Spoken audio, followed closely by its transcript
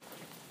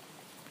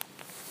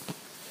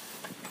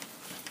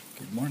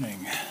Good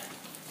morning.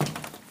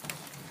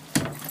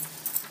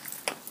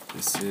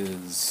 This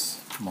is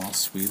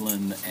Moss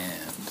Whelan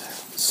and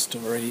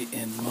Story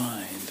in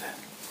Mind.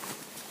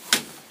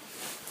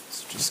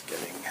 So just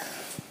getting,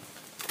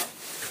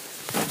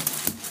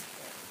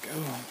 there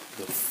we go,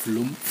 the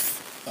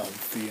flumph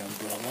of the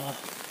umbrella.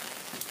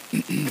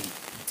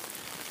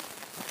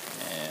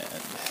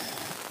 And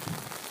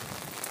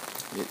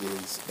it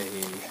is a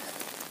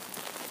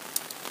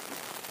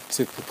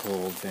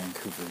typical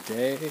Vancouver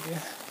day.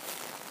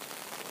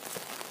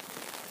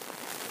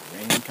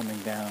 Rain coming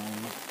down.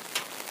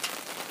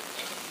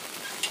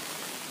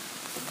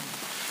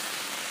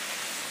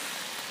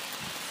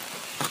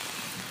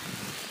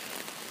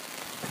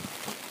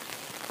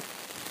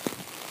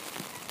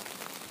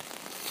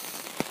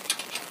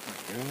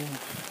 There we go.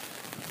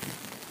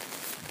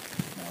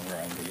 Now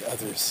we're on the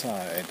other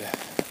side.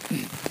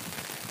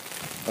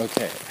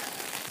 Okay,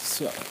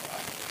 so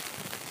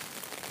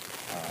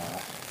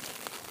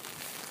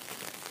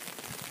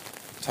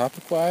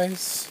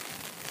topic-wise,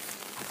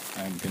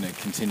 I'm going to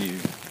continue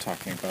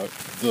talking about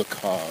the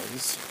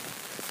cause.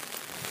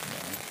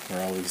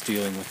 We're always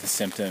dealing with the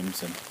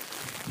symptoms, and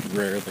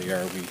rarely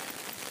are we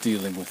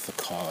dealing with the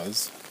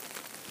cause.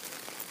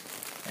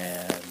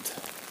 And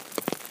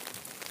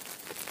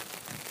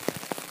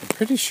I'm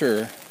pretty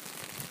sure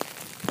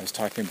I was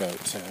talking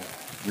about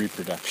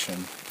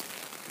reproduction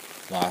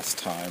last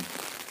time.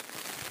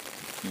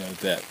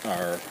 That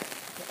our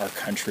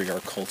country,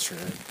 our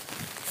culture,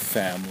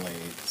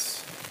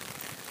 families,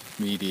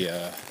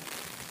 media,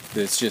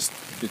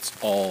 it's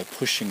all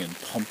pushing and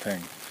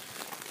pumping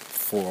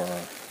for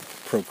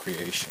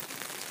procreation.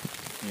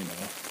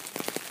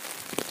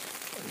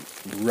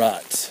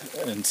 Rut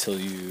until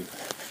you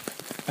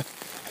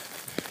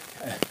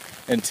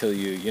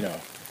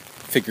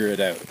figure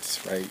it out,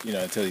 right?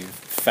 Until you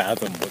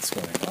fathom what's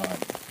going on.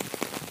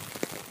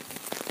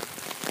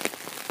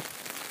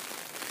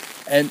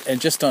 And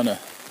just on a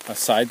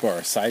side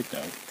note,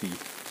 the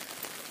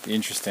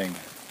interesting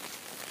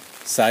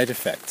side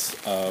effects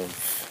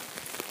of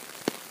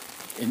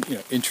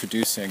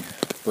introducing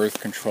birth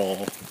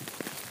control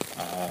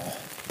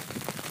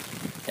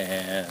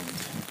and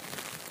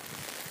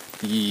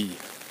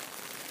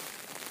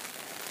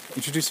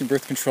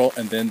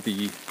then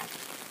the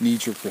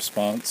knee-jerk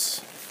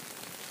response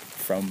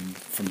from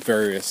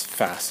various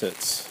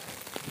facets,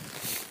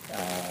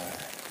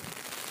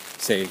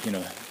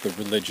 the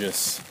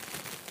religious.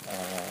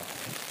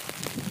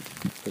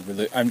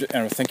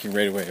 I'm thinking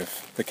right away of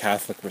the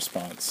Catholic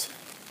response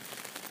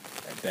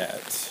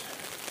that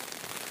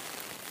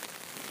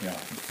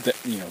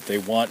they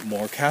want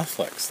more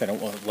Catholics. They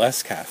don't want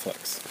less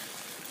Catholics.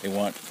 They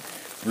want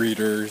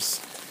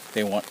breeders.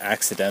 They want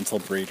accidental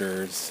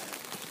breeders.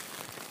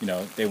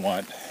 They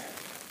want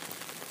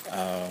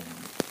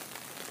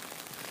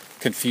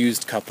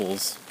confused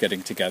couples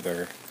getting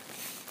together,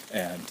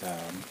 and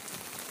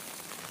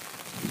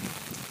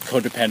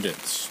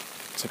codependence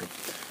sort of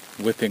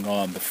whipping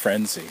on the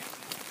frenzy.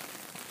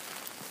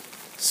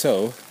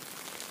 So,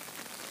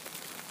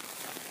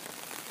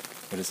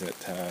 what is it?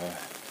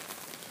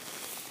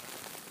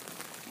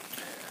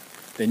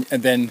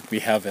 Then we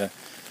have a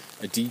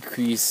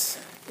decrease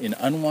in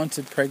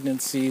unwanted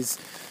pregnancies.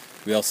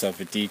 We also have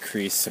a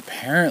decrease,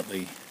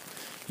 apparently,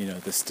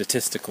 the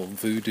statistical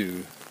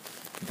voodoo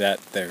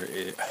that there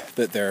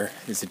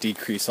is a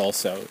decrease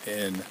also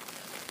in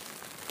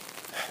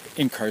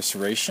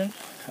incarceration,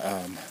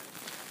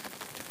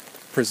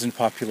 prison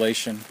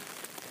population,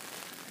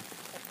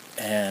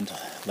 and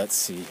let's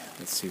see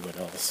what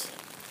else.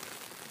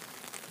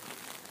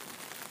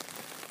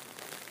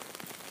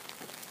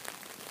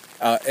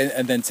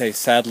 And then say,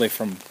 sadly,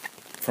 from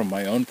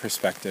my own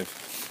perspective,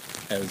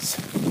 as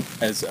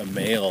a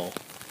male,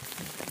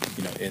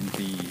 in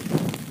the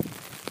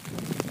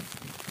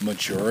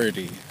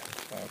majority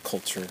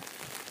culture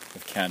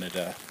of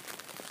Canada,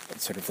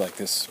 it's sort of like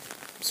this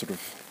sort of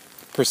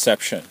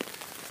perception,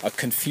 a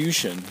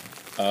confusion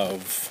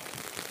of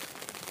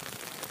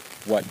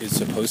what is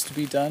supposed to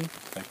be done.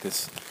 Like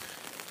this,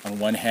 on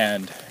one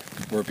hand,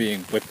 we're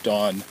being whipped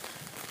on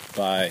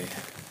by,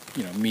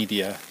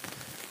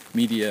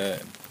 media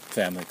and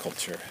family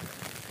culture,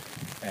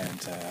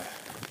 and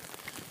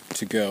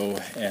to go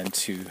and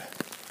to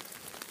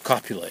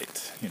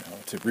copulate,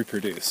 to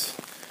reproduce.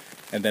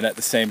 And then at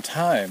the same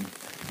time,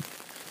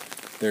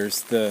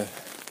 there's the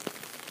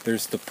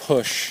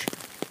push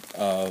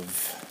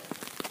of,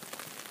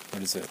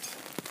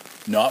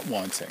 not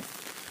wanting.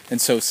 And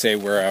so say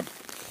where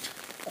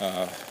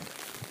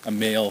a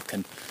male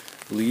can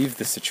leave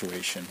the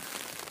situation,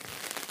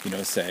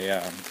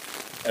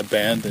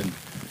 abandon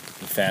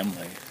the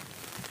family,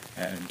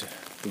 and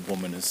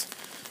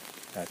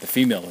the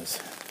female is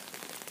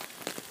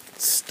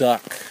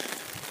stuck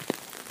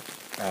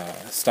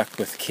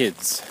with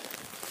kids,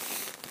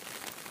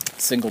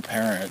 single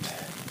parent.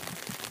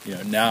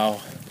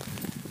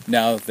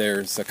 Now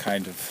there's a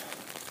kind of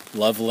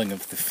leveling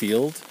of the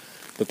field,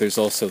 but there's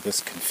also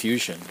this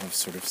confusion of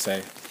sort of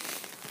say,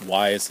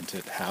 why isn't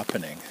it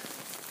happening?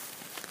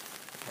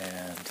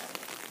 And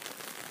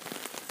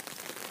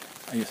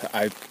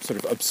I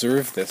sort of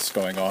observe this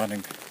going on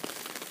and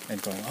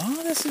going,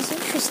 oh, this is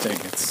interesting.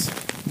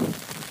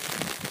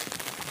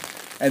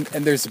 And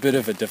there's a bit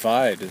of a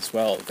divide as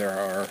well. There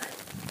are,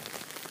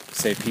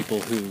 say,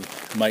 people who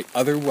might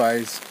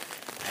otherwise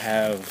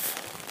have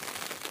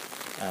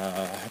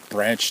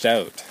branched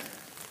out,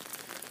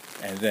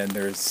 and then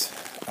there's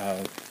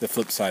the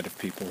flip side of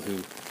people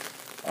who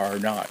are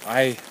not.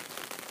 I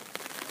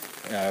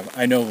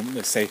know,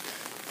 let's say,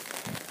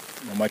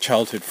 my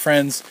childhood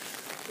friends.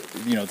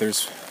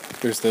 There's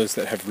those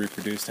that have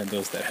reproduced and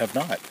those that have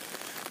not.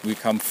 We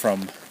come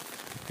from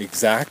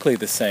exactly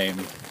the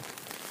same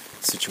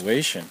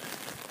situation,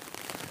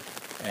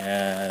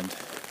 and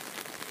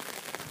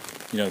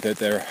that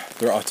there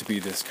ought to be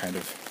this kind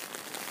of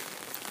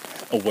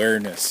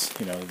awareness,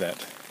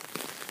 that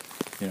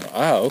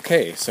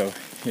okay, so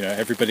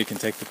everybody can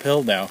take the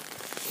pill now,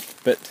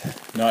 but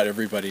not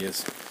everybody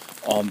is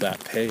on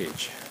that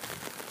page.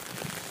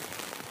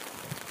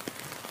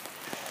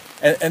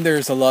 And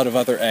there's a lot of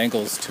other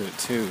angles to it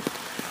too.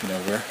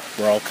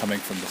 We're all coming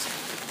from this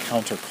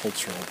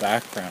countercultural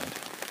background,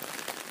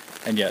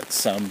 and yet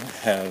some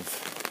have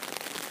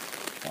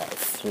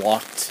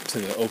flocked to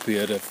the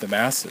opiate of the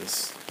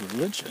masses,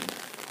 religion,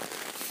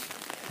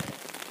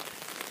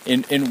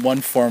 in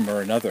one form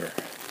or another.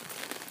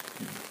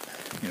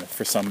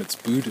 For some it's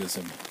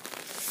Buddhism.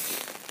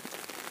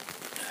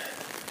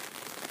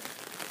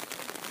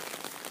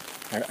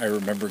 I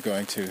remember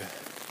going to.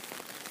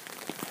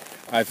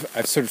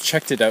 I've sort of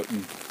checked it out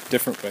in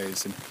different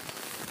ways in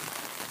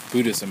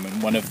Buddhism,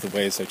 and one of the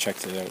ways I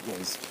checked it out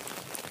was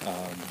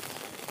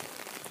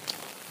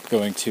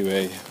going to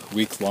a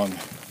week-long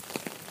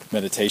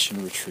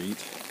meditation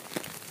retreat,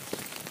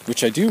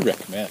 which I do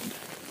recommend,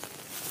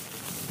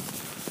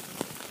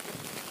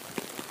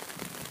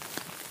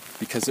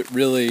 because it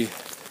really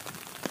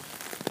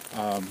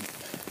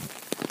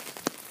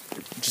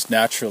just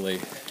naturally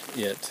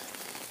it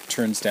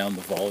turns down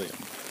the volume.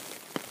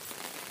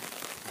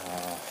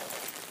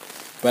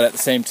 But at the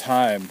same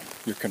time,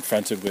 you're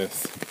confronted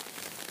with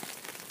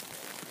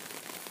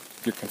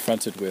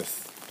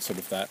sort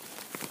of that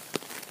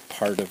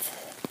part of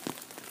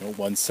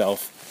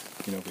oneself.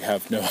 We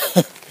have no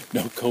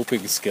no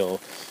coping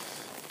skill.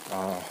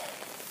 We're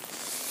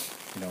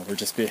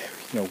just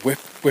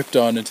whipped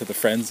on into the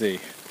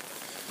frenzy.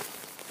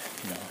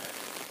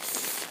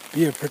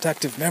 Be a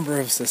productive member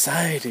of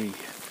society,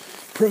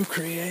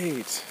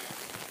 procreate.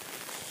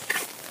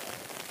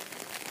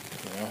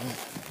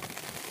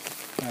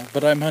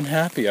 But I'm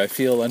unhappy. I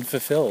feel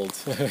unfulfilled.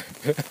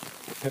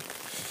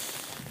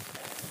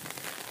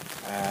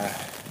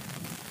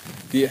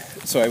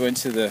 So I went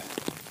to the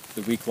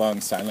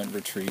week-long silent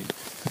retreat,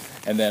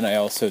 and then I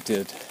also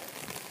did,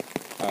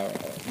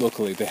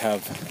 locally they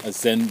have a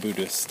Zen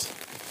Buddhist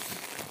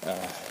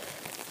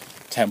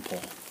temple.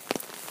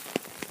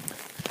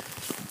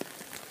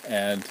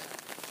 And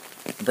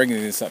I'm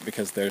bringing this up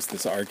because there's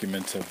this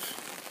argument of,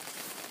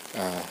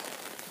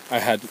 I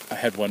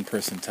had one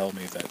person tell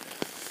me that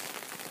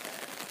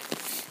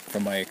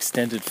from my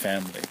extended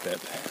family that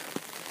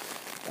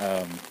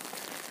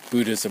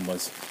Buddhism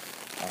was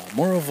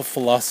more of a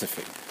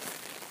philosophy,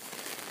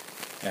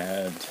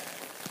 and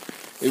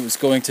it was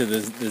going to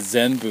the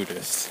Zen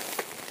Buddhist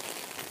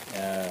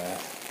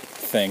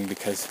thing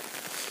because,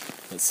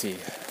 let's see,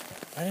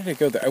 why did I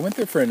go there? I went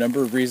there for a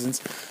number of reasons.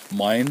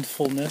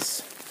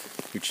 Mindfulness,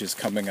 which is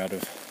coming out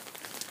of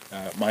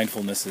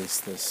mindfulness, is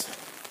this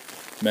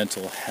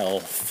mental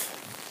health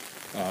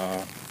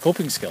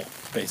coping skill,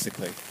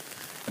 basically.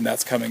 And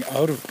that's coming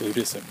out of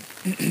Buddhism,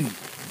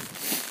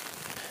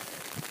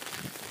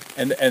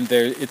 and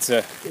there it's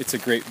a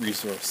great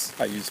resource.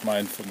 I use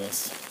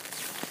mindfulness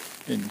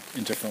in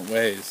different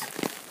ways.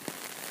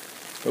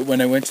 But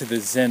when I went to the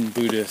Zen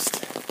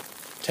Buddhist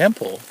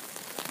temple,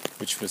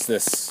 which was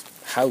this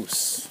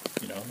house,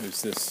 it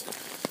was this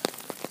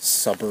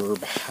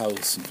suburb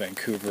house in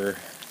Vancouver,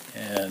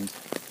 and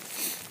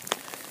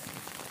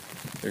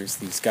there's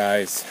these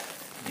guys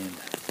in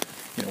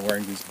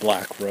wearing these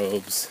black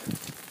robes.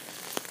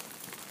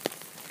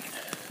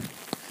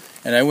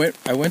 And I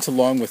went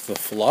along with the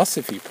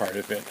philosophy part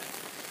of it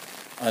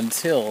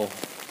until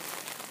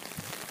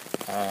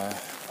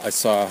I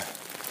saw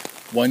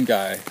one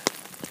guy.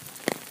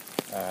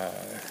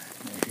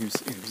 He was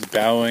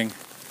bowing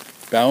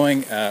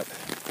to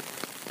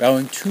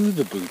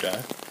the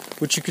Buddha,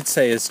 which you could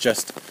say is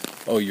just,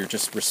 you're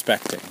just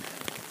respecting.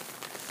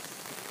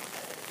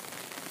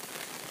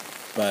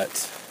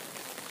 But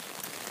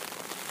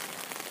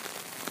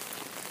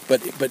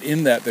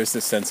in that there's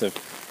this sense of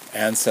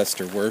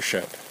ancestor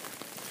worship.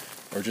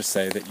 Or just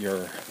say that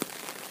you're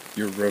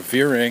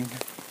revering,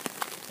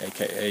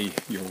 aka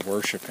you're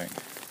worshiping.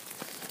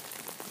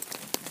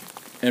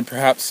 And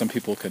perhaps some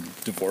people can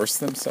divorce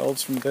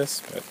themselves from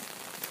this, but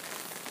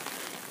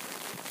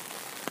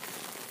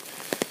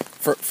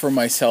for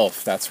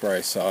myself, that's where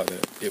I saw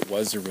that it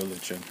was a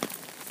religion.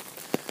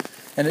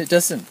 And it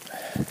doesn't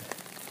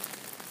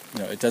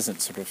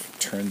sort of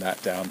turn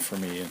that down for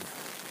me, and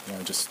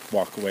I just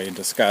walk away in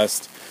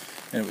disgust.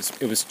 And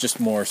it was just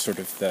more sort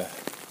of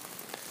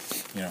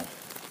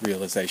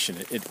realization.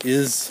 It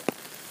is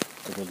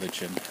a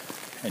religion,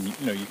 and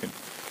you can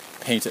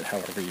paint it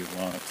however you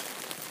want.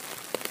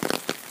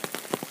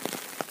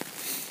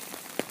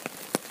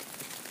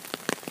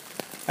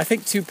 I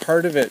think too,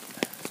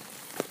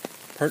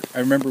 I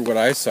remember what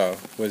I saw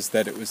was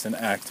that it was an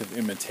act of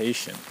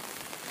imitation,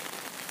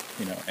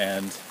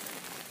 and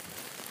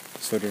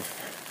sort of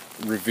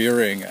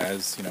revering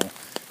as,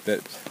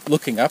 that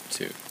looking up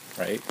to,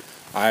 right?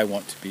 I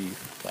want to be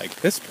like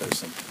this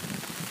person,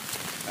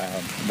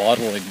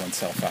 modeling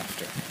oneself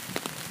after.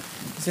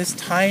 It's this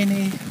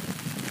tiny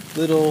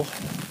little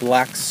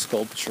black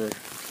sculpture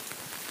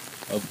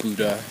of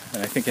Buddha,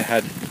 and I think it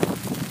had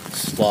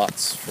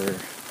slots for,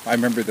 I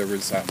remember there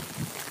was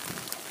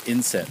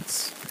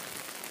incense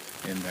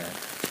in there.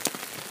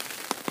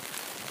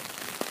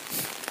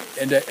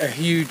 And a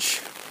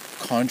huge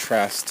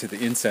contrast to the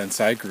incense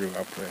I grew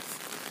up with.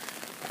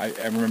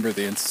 I remember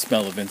the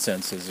smell of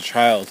incense as a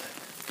child,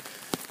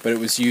 but it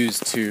was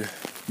used to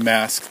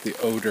mask the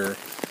odor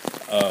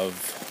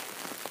of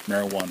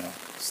marijuana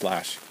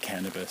 /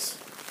 cannabis.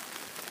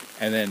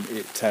 And then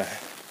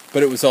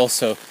but it was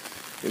also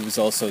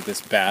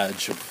this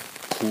badge of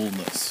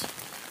coolness,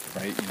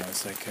 right?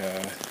 It's like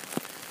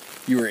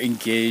you were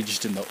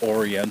engaged in the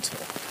Oriental.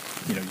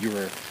 You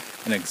were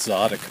an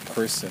exotic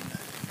person,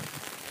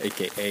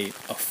 aka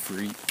a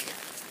freak.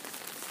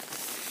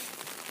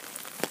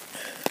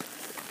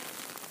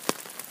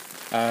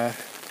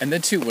 And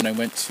then too, when I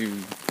went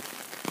to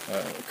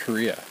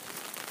Korea,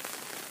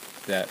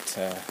 that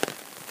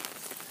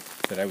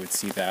I would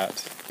see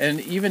that. And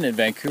even in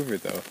Vancouver,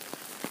 though,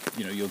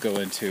 you'll go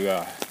into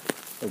a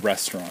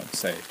restaurant,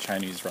 say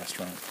Chinese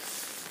restaurant,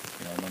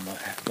 and then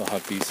they'll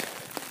have these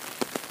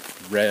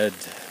red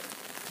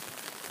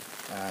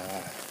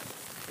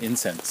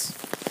incense,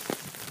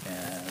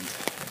 and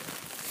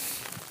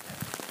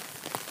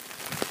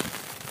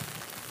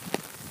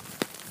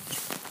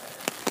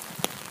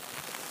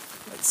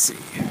let's see.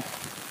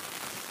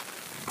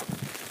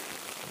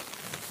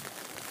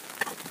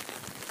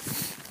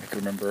 I can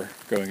remember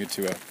going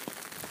into a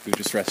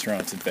Buddhist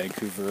restaurant in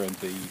Vancouver, and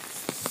the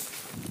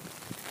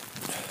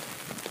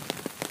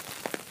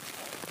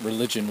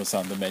religion was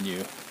on the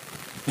menu.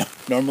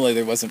 Normally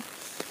there wasn't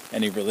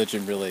any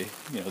religion really.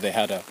 They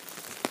had a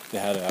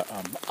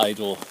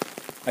idol.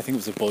 I think it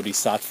was a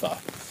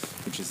bodhisattva,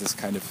 which is this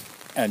kind of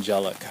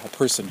angelic, a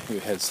person who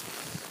has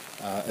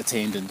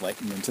attained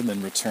enlightenment and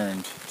then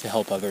returned to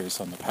help others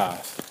on the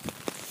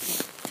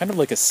path. Kind of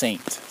like a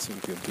saint, so it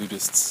would be a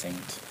Buddhist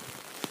saint.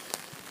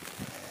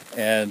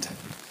 And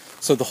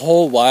so the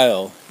whole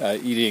while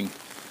eating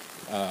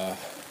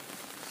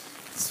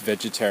this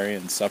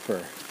vegetarian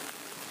supper,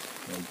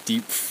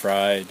 deep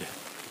fried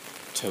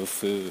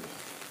tofu,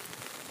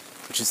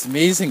 which is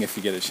amazing if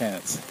you get a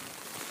chance.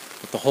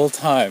 But the whole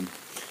time,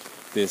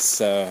 this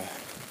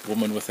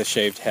woman with a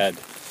shaved head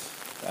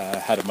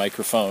had a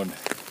microphone,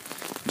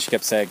 and she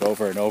kept saying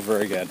over and over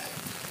again,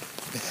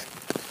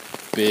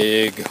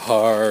 "Big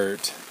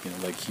heart,"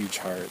 like huge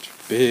heart,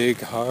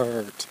 big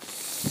heart.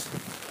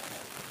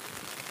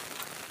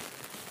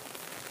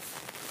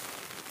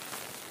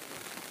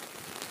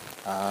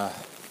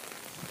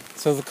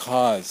 So the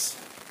cause.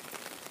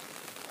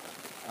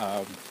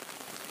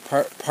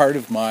 Part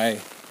of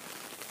my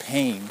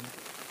pain,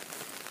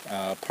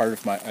 part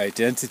of my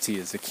identity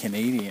as a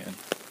Canadian,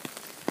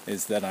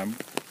 is that I'm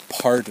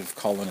part of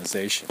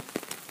colonization.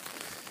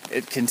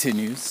 It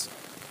continues.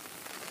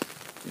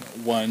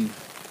 One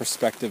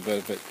perspective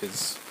of it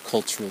is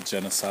cultural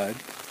genocide,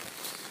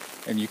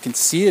 and you can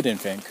see it in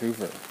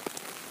Vancouver.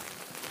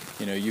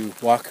 You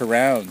walk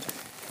around,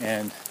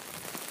 and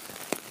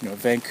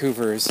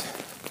Vancouver's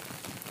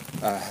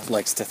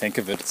likes to think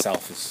of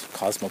itself as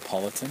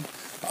cosmopolitan.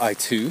 I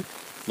too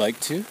like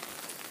to,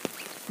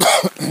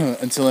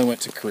 until I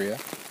went to Korea,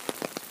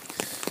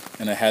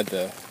 and I had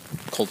the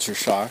culture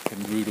shock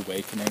and rude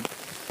awakening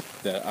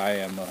that I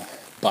am a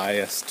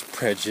biased,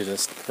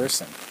 prejudiced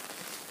person,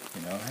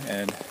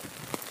 and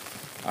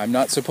I'm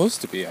not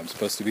supposed to be. I'm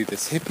supposed to be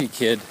this hippie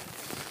kid,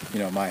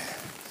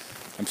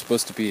 I'm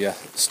supposed to be a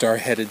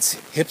star-headed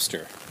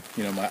hipster,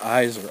 my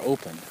eyes are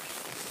open.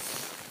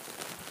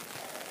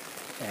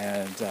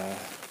 And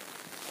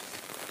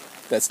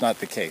that's not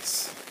the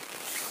case.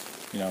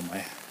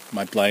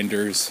 My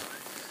blinders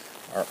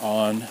are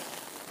on,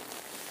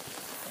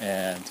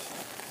 and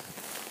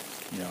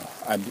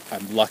I'm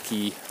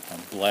lucky,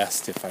 I'm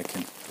blessed if I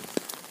can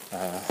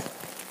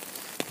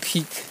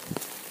peek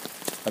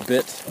a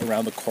bit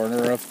around the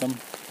corner of them.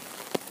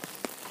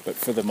 But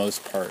for the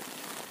most part,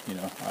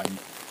 I'm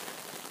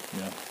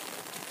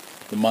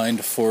the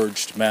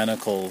mind-forged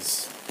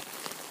manacles,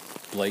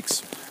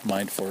 Blake's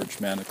mind-forged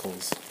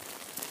manacles.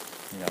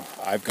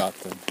 I've got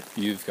them,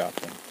 you've got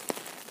them.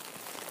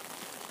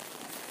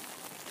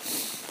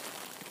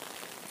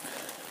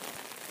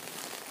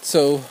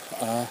 So,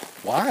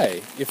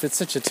 why? If it's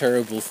such a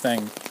terrible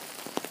thing,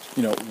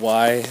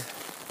 why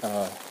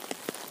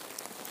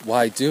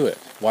do it?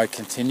 Why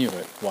continue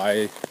it?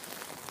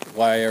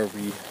 Why are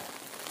we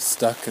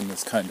stuck in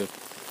this kind of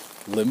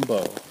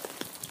limbo?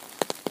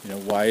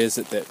 Why is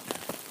it that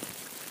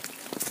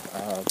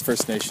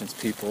First Nations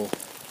people,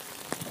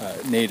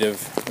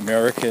 Native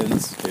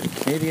Americans, Native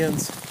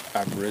Canadians,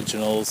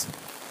 Aboriginals,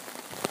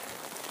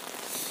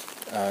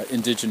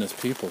 Indigenous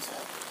peoples,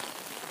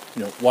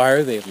 why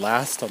are they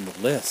last on the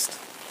list?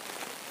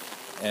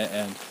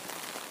 And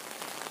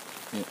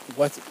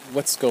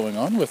what's going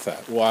on with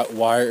that?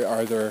 Why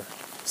are there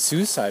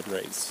suicide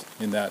rates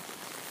in that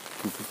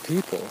group of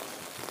people?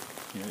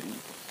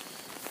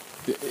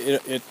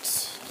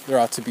 There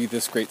ought to be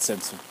this great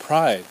sense of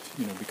pride,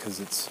 because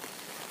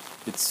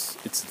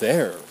it's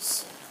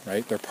theirs,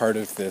 right? They're part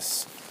of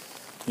this,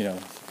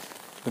 the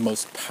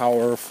most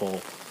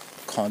powerful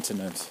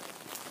continent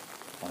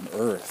on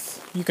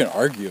Earth. You can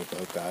argue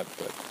about that,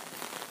 but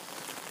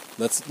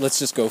let's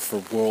just go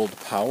for world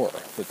power,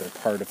 that they're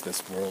part of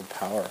this world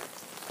power,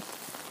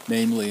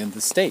 namely in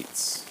the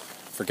States.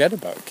 Forget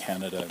about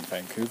Canada and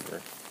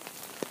Vancouver.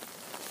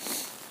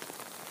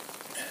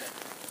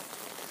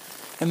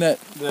 And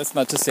that's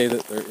not to say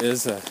that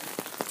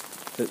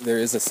there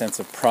is a sense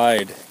of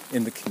pride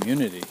in the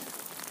community,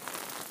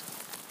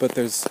 but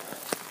there's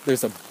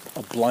a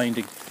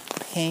blinding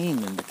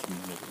pain in the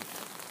community.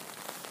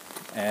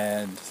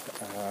 And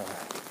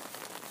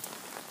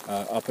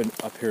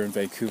up here in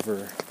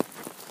Vancouver,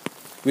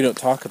 we don't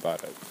talk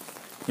about it.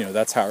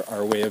 That's how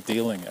our way of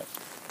dealing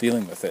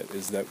with it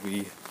is that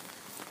we,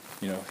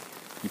 you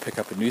pick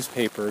up a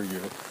newspaper,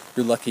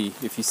 you're lucky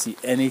if you see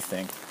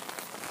anything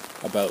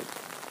about,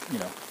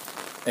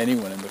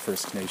 anyone in the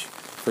First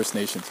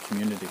Nations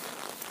community.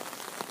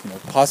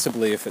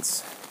 Possibly if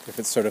it's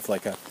sort of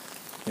like a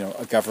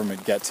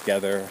government get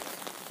together,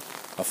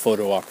 a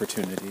photo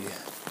opportunity.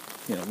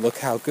 Look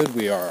how good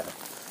we are.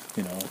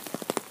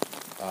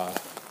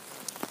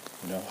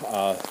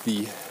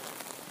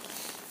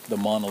 The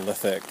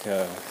monolithic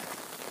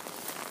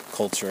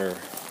culture.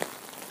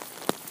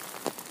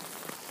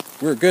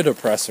 We're good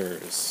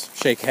oppressors.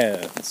 Shake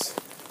hands.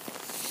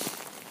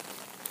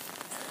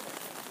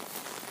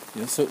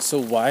 So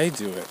why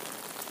do it?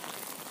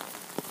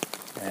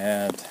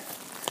 And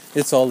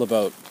it's all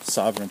about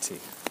sovereignty.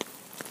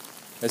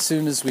 As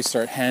soon as we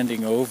start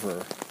handing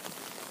over,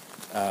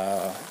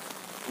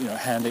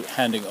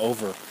 handing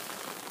over,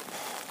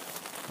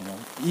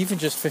 even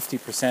just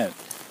 50%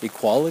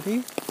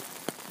 equality,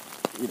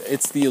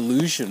 it's the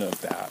illusion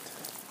of that.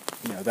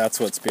 That's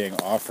what's being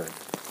offered.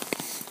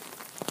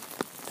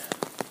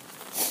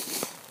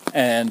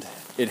 And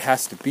it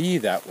has to be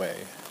that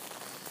way,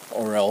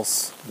 or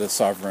else the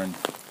sovereign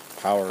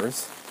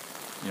powers,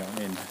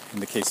 in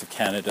the case of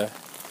Canada,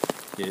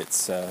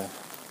 it's,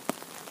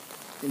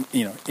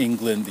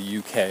 England, the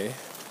UK,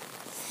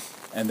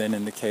 and then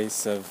in the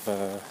case of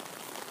the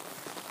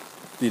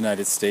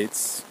United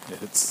States,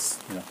 it's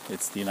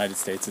the United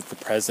States, it's the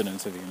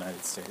President of the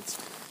United States,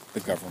 the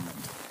government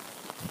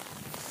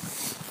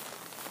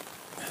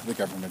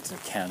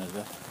of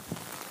Canada.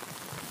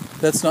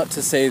 That's not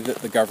to say that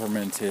the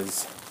government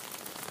is,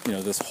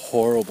 this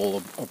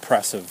horrible,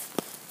 oppressive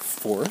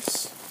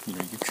force. You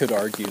could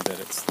argue that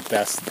it's the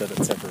best that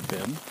it's ever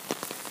been.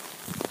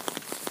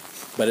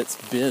 But it's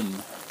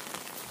been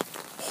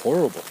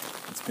horrible.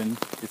 It's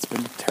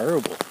been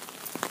terrible.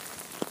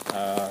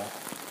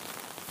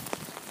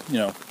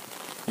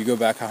 You go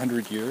back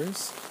 100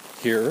 years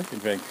here in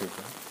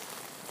Vancouver,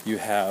 you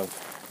have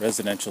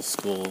residential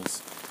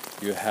schools,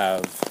 you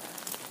have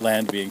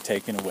land being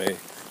taken away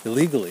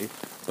illegally,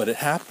 but it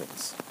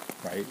happens,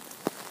 right?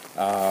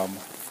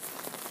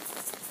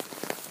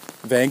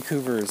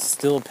 Vancouver is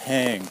still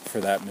paying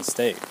for that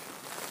mistake.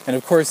 And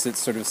of course it's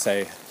sort of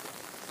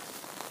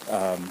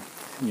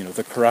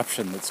the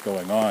corruption that's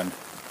going on,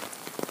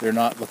 they're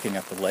not looking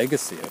at the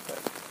legacy of it.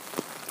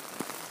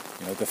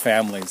 The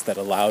families that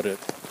allowed it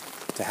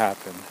to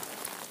happen.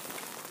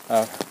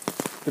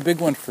 The big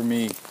one for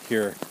me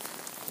here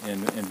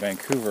in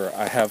Vancouver,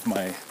 I have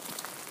my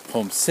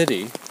home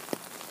city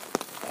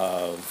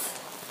of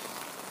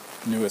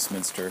New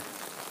Westminster,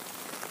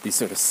 these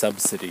sort of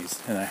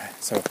sub-cities. And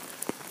so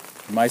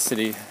in my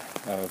city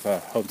of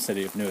home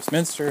city of New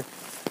Westminster,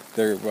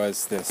 there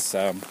was this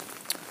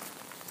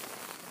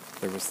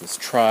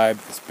tribe,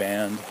 this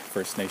band,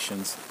 First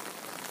Nations,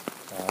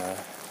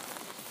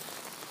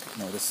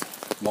 this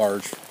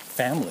large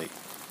family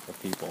of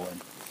people,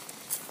 and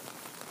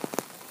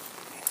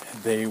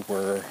they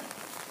were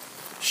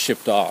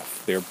shipped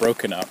off. They were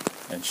broken up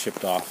and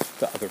shipped off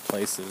to other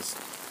places,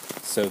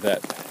 so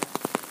that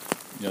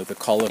the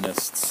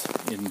colonists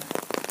and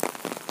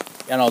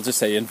I'll just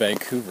say in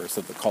Vancouver,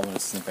 so the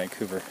colonists in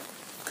Vancouver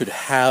could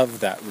have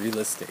that real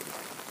estate,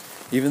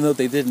 even though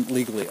they didn't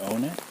legally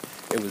own it.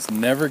 It was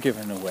never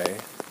given away.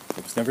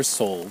 It was never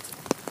sold,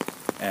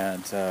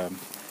 and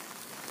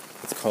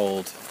it's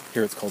called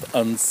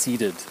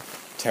unceded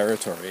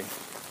territory.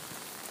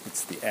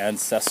 It's the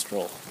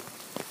ancestral,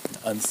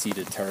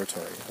 unceded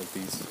territory of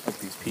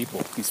these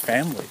people, these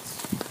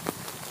families.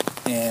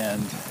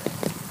 And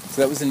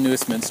so that was in New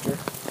Westminster.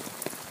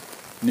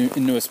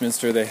 In New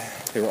Westminster, they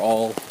were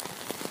all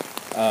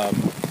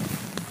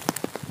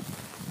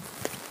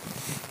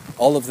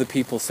of the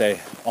people, say,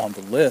 on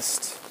the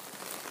list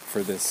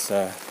for this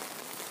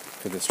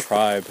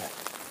tribe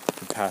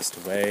who passed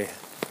away,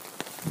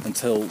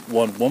 until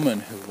one woman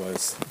who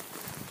was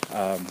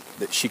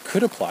that she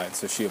could apply, and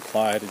so she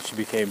applied, and she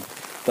became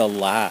the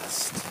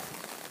last.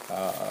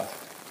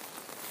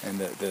 And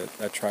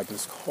that tribe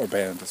or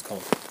band is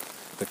called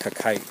the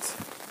Kakite.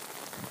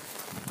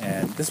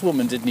 And this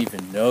woman didn't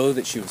even know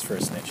that she was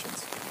First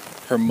Nations.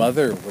 Her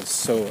mother was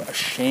so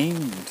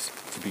ashamed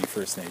to be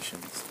First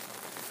Nations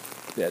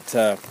that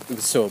it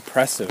was so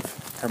oppressive.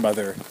 Her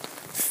mother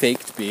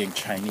faked being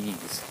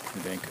Chinese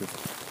in Vancouver.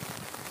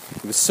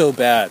 It was so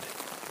bad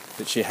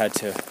that she had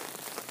to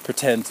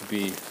pretend to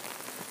be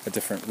a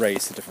different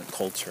race, a different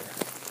culture.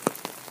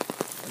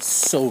 It was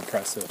so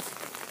oppressive.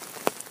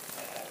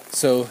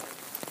 So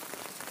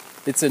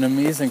it's an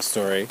amazing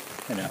story,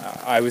 and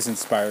I was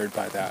inspired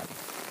by that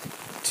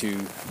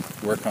to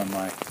work on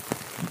my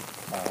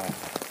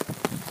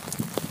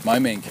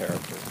main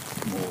character,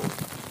 Mold,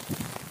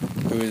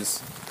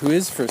 who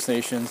is First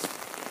Nations,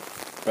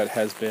 but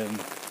has been,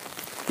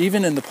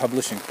 even in the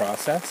publishing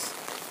process,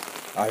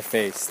 I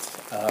faced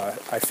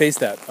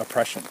that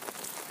oppression,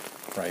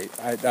 right?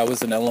 That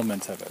was an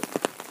element of it,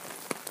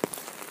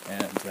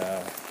 and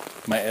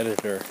my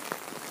editor,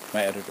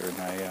 my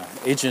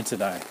agent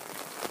and I,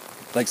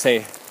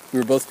 say, we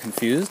were both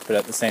confused, but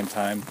at the same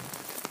time,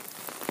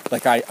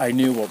 I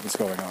knew what was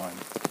going on,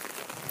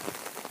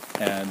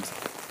 and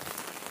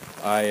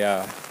I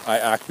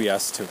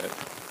acquiesced to it,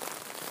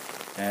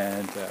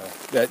 and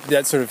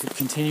that sort of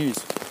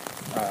continues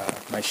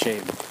my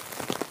shame.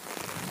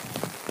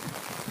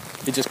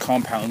 It just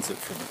compounds it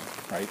for me,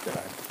 right?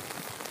 That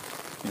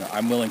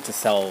I'm willing to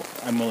sell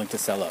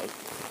out.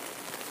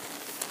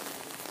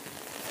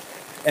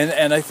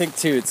 And I think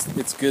too,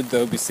 it's good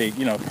though, because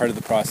part of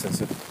the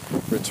process of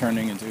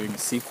returning and doing a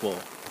sequel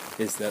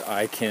is that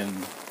I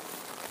can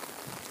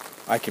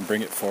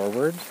bring it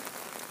forward,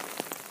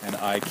 and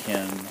I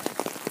can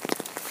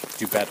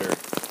do better.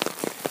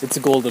 It's a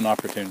golden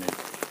opportunity.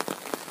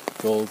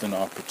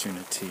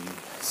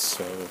 So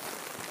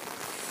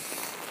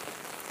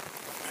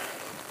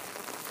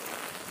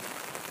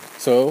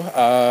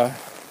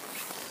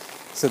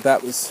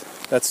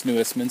that's New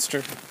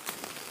Westminster.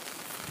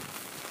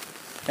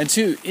 And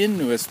too, in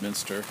New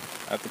Westminster,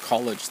 at the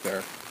college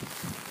there,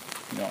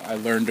 I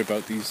learned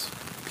about these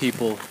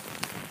people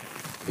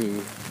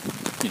who,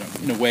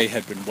 in a way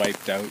had been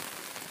wiped out,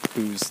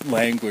 whose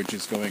language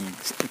is going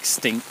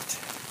extinct.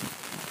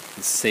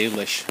 The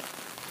Salish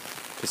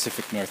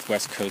Pacific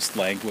Northwest Coast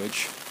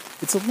language.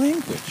 It's a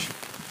language.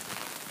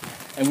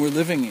 And we're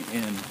living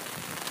in,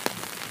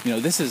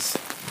 this is,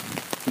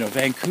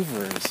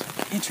 Vancouver is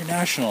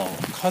international,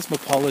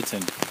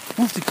 cosmopolitan,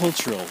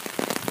 multicultural,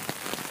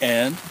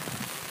 and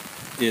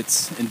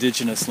its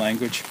indigenous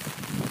language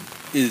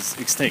is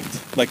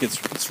extinct.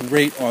 It's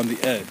right on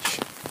the edge.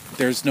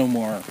 There's no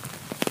more,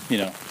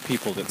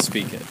 people that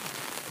speak it,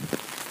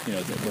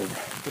 that were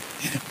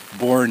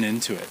born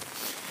into it.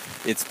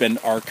 It's been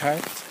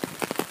archived.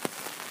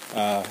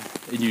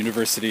 In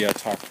university, I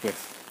talked with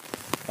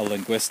a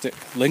linguist.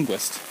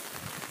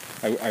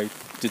 I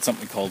did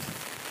something called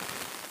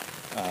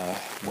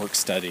work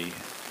study,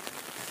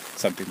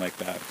 something like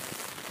that.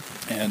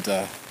 And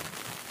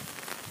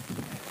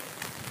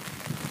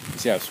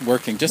I was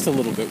working just a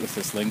little bit with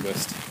this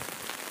linguist,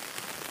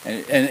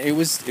 and it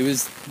was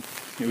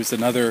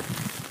another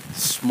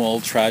small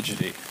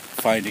tragedy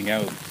finding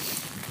out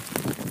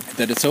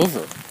that it's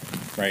over,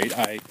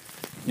 right?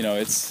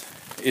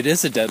 It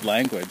is a dead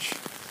language.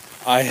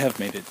 I have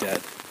made it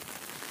dead.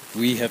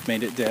 We have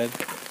made it dead.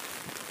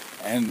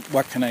 And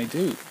what can I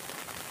do?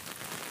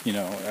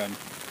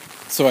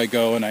 So I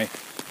go and I,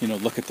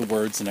 look at the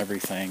words and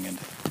everything and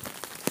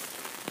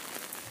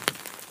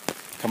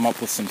come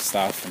up with some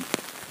stuff, and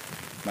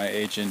my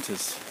agent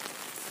is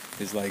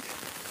like,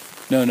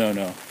 no,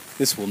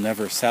 this will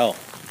never sell.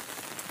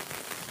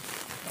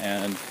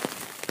 And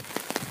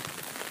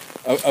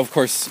of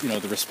course,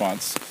 the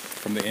response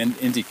from the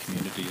indie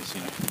community is,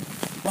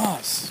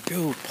 Moss,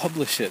 go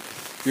publish it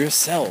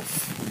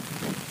yourself.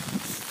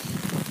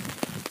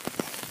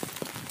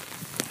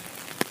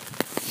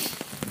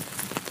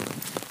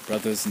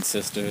 Brothers and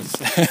sisters.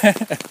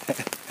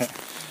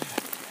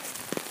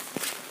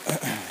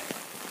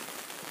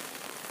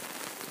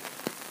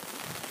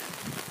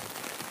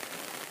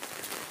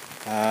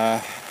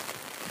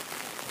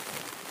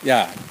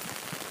 Yeah.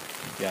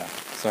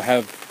 So I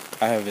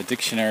have a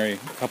dictionary, a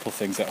couple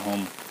things at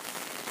home,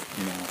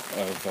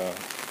 of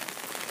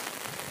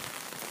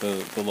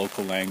the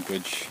local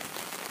language.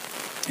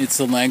 It's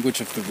the language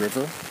of the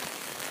river,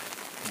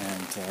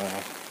 and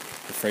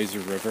the Fraser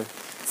River.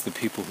 It's the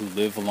people who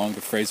live along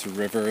the Fraser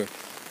River,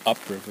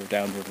 upriver,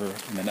 downriver,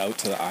 and then out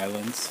to the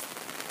islands.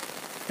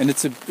 And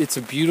it's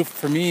a beautiful,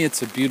 for me,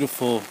 it's a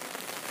beautiful,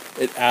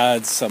 it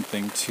adds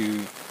something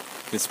to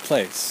this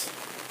place.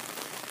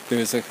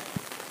 There's a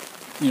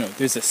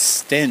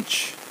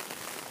stench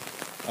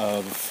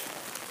of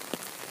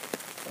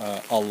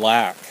a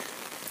lack.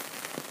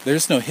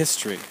 There's no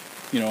history.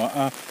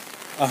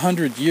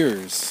 100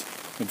 years.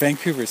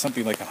 Vancouver is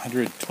something like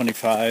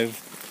 125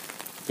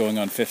 going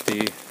on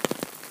 50.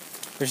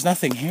 There's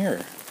nothing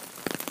here.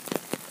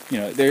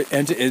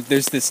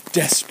 There's this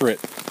desperate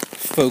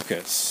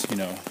focus,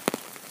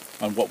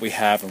 on what we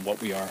have and what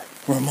we are.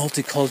 We're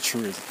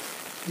multicultural,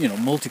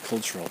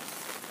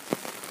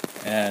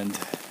 and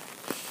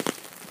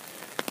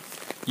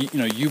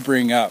you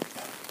bring up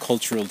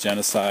cultural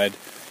genocide,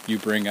 you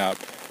bring up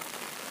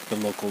the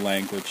local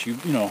language,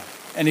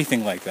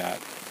 anything like that,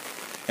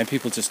 and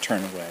people just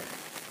turn away,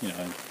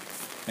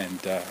 and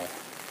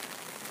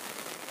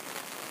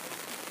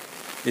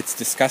it's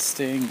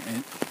disgusting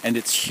and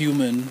it's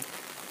human.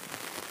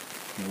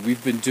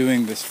 We've been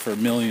doing this for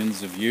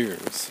millions of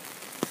years,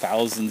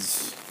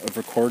 thousands of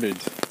recorded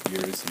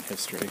years in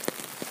history.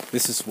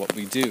 This is what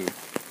we do.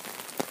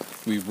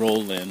 We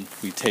roll in,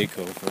 we take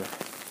over.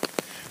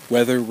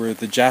 Whether we're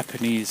the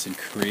Japanese in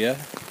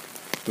Korea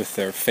with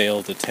their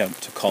failed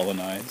attempt to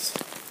colonize,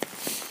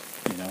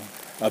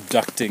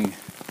 abducting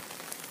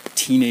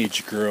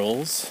teenage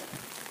girls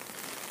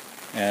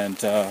and,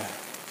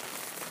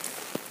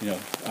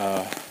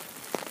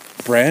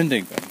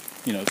 branding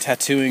them,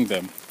 tattooing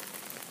them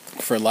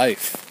for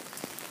life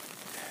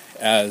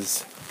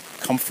as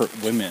comfort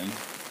women,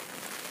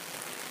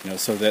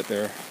 so that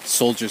their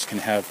soldiers can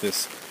have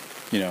this,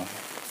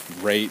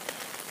 rape,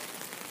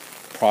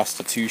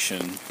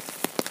 prostitution,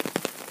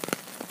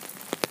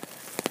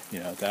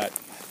 that.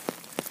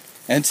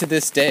 And to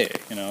this day,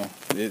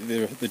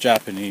 the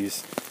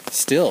Japanese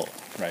still,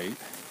 right?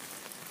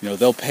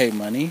 They'll pay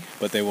money,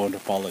 but they won't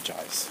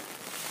apologize.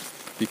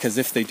 Because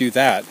if they do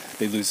that,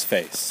 they lose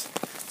face.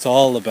 It's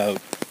all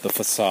about the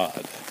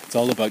facade. It's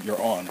all about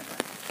your honor.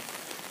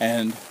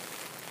 And,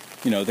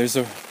 there's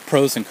a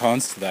pros and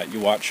cons to that. You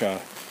watch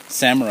a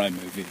samurai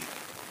movie,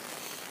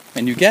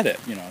 and you get it.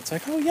 It's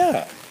like, oh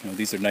yeah,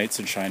 these are knights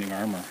in shining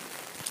armor.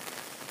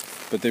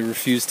 But they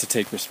refuse to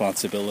take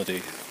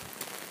responsibility.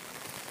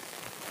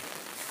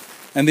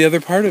 And the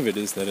other part of it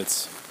is that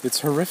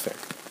it's horrific.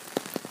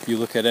 You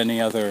look at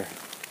any other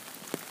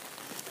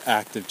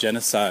act of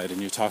genocide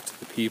and you talk to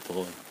the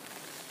people,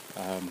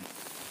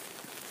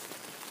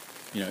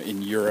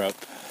 in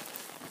Europe,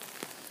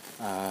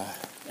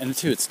 and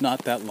too, it's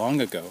not that long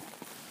ago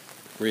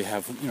where you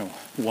have,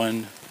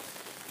 one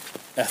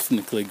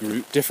ethnically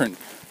different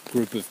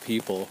group of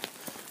people.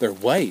 They're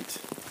white,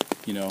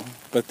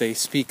 but they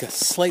speak a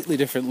slightly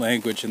different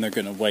language and they're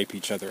going to wipe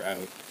each other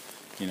out,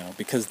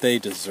 because they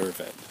deserve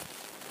it.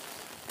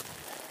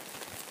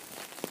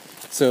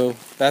 So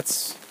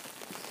that's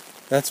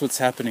what's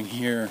happening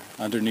here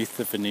underneath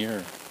the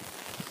veneer.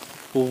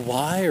 Well,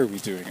 why are we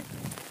doing it?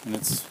 And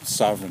it's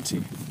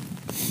sovereignty.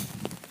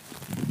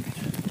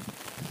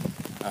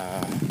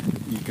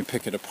 You can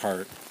pick it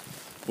apart.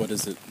 What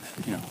is it?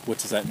 What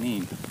does that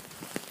mean?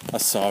 A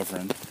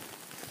sovereign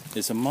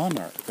is a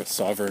monarch. A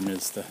sovereign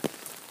is the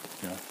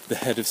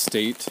head of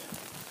state,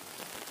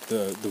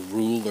 the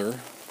ruler.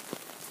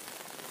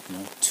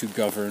 To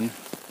govern,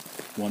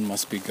 one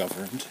must be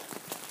governed.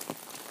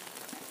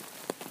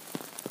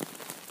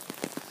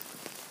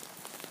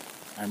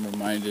 I'm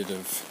reminded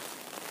of,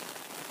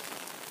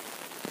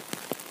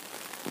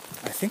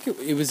 I think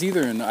it was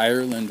either in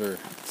Ireland or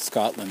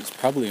Scotland, it's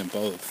probably in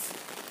both,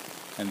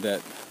 and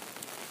that,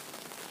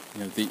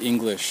 the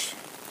English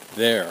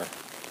there,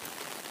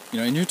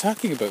 and you're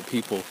talking about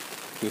people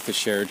with a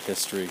shared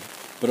history,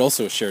 but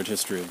also a shared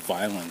history of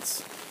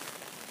violence,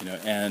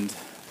 and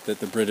that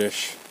the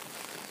British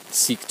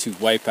seek to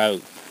wipe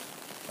out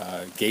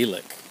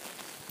Gaelic,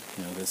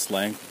 this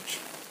language.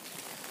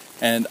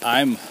 And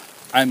I'm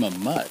a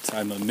mutt.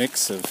 I'm a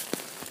mix of,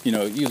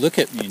 you look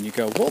at me and you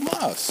go, well,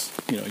 Moss,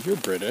 you're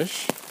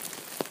British.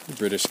 You're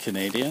British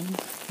Canadian.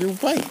 You're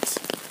white.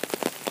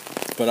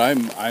 But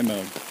I'm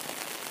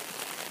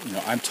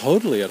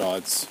totally at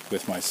odds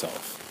with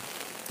myself.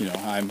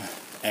 I'm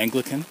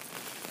Anglican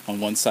on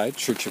one side,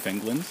 Church of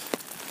England,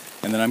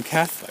 and then I'm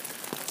Catholic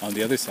on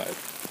the other side,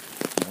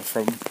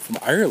 from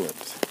Ireland.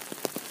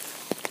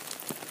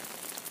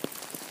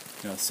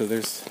 So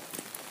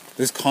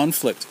there's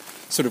conflict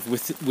sort of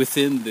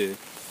within the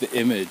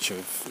image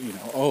of,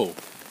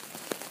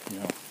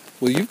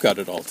 well, you've got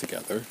it all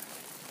together.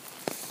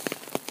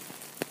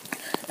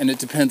 And it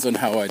depends on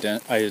how I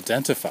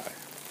identify.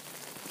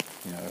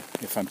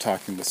 If I'm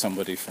talking with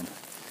somebody from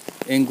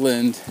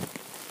England,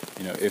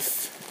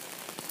 if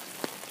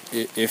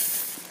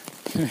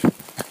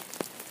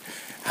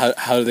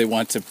how do they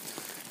want to,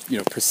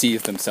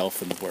 perceive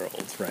themselves in the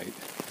world, right?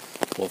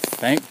 Well,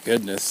 thank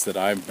goodness that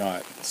I'm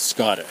not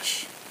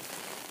Scottish,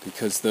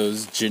 because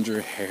those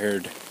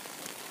ginger-haired,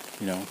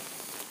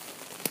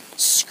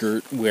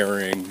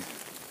 skirt-wearing,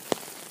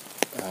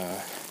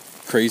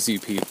 crazy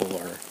people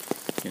are,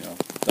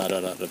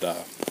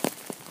 da-da-da-da-da.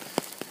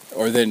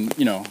 Or then,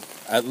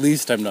 at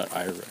least I'm not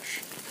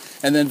Irish.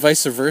 And then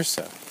vice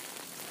versa.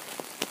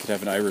 You could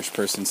have an Irish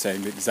person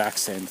saying the exact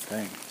same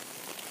thing.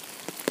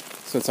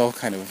 So it's all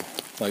kind of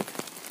like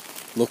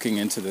looking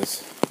into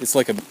this. It's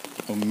like a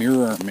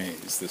mirror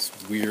maze, this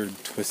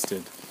weird,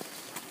 twisted,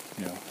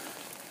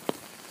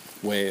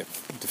 way of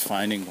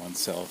defining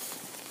oneself.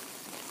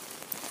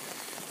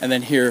 And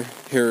then here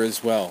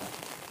as well,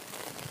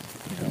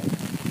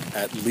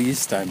 at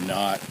least I'm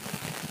not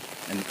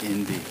an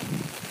Indian,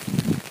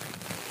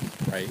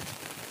 right?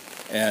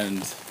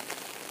 And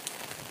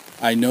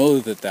I know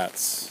that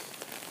that's,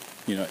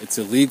 it's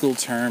a legal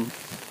term,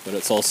 but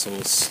it's also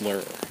a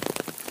slur.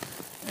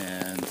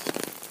 And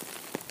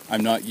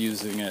I'm not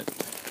using it.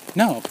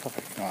 No,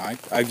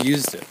 I've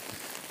used it.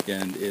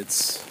 And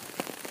it's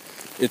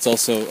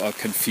also a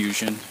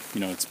confusion.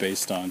 It's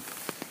based on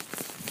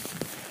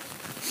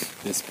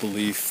this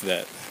belief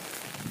that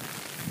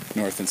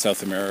North and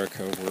South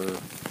America were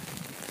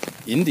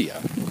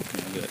India.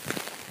 That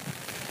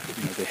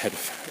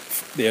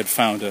they had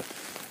found a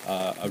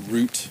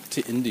route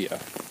to India.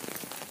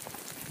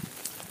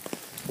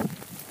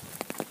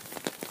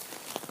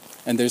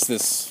 And there's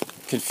this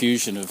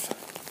confusion of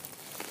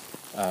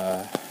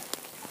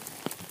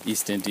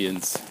East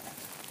Indians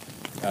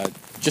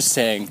just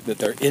saying that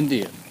they're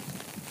Indian,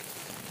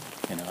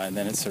 and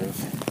then it's sort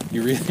of,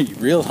 you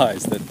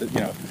realize that,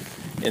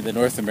 in the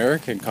North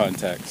American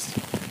context,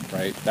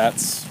 right,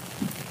 that's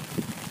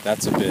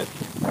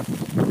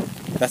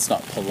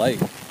not polite.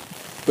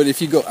 But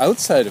if you go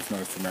outside of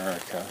North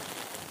America,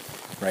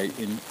 right,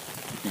 in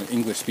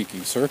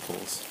English-speaking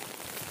circles,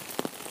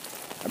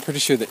 I'm pretty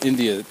sure that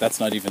India, that's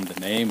not even the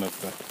name of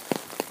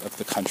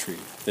the country,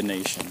 the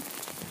nation.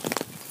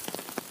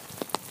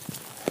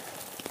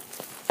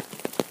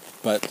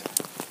 But,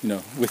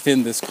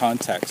 within this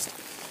context,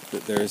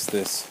 that there's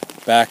this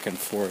back and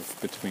forth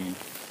between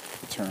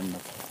the term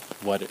of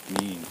what it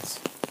means.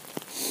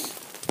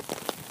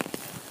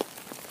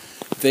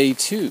 They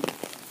too,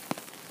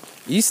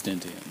 East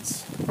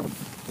Indians,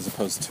 as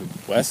opposed to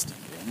West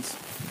Indians,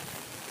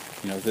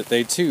 that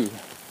they too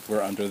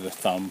were under the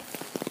thumb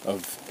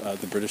of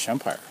the British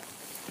Empire.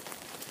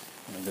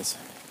 This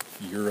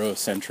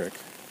Eurocentric,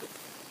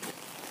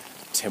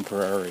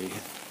 temporary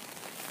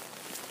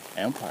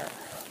empire.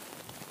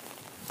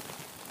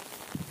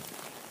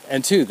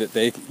 And too, that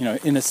they,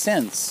 in a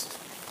sense,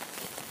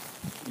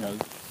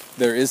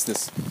 there is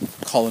this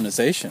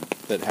colonization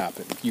that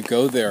happened. You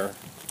go there,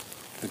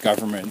 the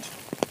government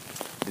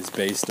is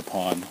based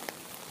upon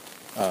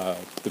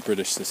the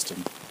British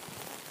system.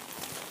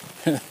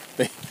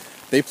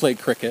 They play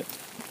cricket.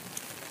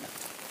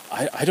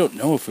 I don't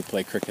know if we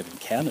play cricket in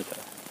Canada,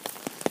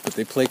 but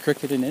they play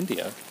cricket in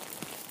India.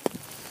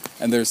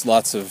 And there's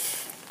lots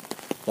of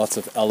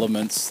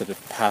elements that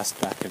have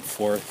passed back and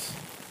forth.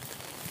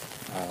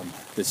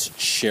 This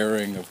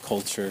sharing of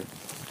culture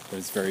that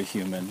is very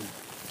human.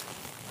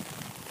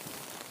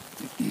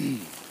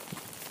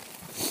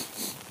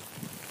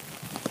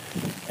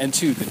 And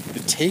two,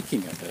 the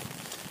taking of it,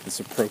 this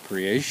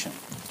appropriation.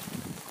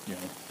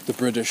 The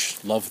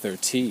British love their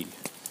tea,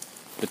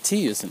 but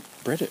tea isn't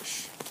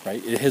British,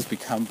 right? It has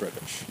become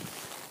British,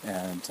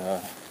 and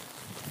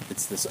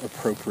it's this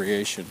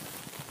appropriation.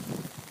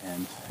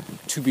 And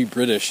to be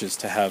British is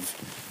to have,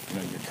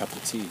 your cup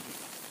of tea.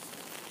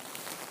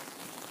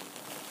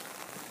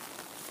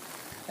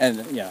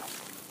 And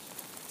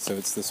so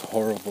it's this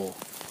horrible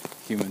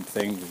human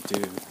thing we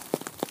do.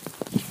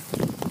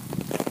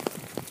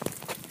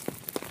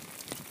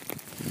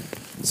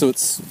 So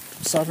it's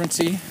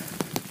sovereignty.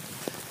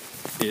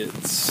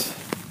 It's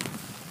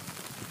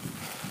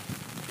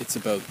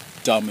about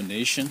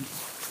domination.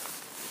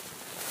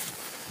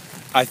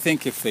 I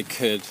think if they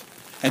could,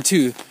 and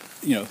two,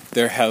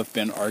 there have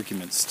been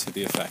arguments to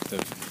the effect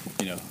of,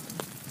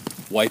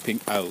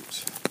 wiping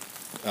out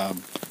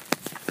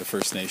the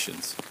First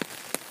Nations.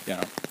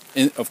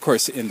 Of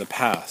course, in the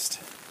past.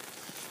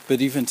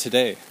 But even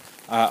today,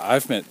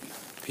 I've met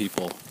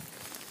people,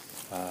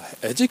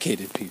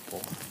 educated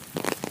people,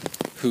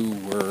 who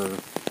were,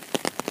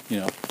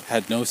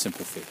 had no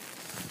sympathy.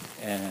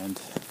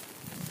 And,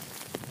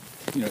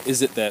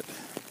 is it that,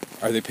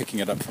 are they picking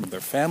it up from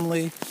their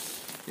family?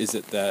 Is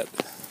it that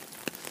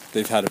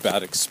they've had a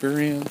bad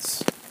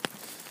experience?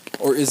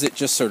 Or is it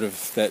just sort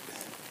of that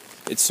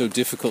it's so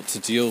difficult to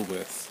deal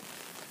with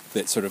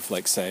that sort of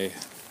like, say,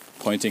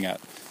 pointing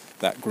at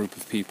that group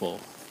of people,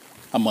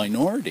 a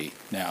minority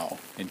now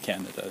in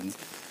Canada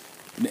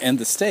and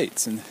the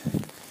States, and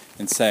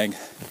saying,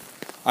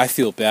 I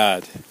feel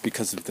bad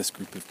because of this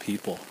group of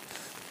people.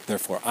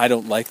 Therefore, I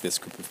don't like this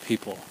group of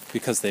people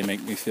because they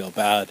make me feel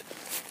bad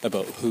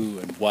about who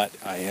and what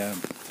I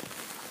am.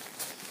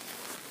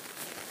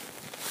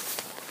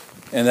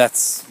 And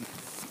that's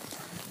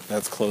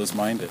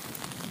closed-minded.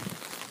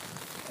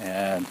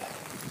 And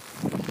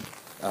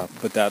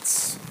but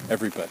that's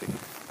everybody.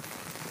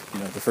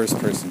 The first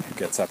person who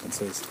gets up and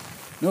says,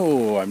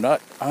 "No, I'm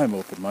not. I'm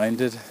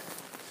open-minded."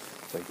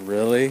 It's like,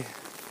 really?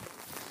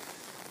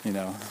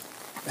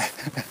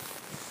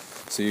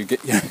 So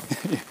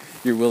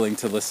you're willing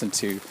to listen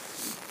to,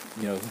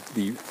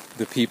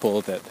 the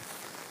people that,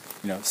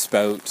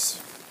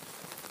 spout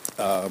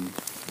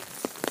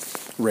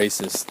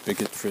racist,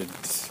 bigotry,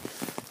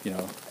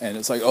 and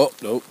it's like, oh,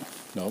 nope.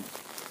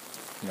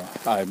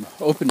 I'm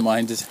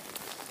open-minded,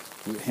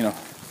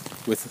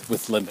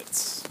 with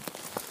limits.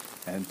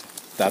 And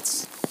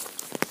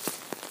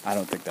I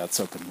don't think that's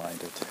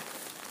open-minded.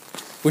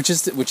 Which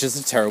is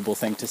a terrible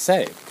thing to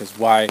say, because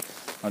why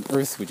on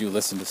earth would you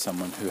listen to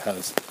someone who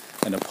has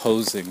an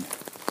opposing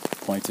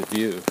point of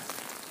view?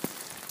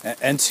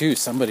 And two,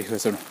 somebody who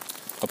has a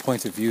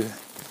point of view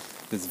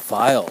that's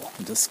vile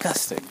and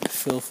disgusting and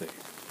filthy.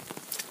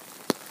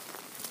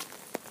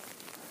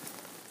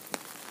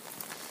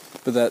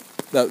 But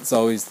that's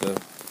always the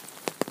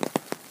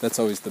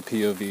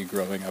POV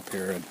growing up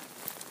here, and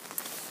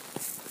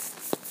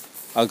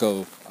I'll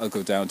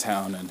go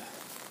downtown and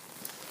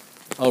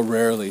I'll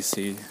rarely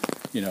see,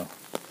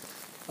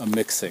 a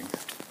mixing.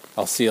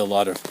 I'll see a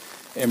lot of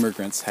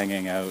immigrants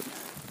hanging out,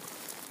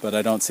 but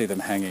I don't see them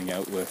hanging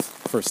out with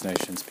First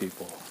Nations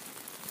people.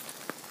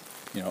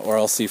 Or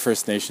I'll see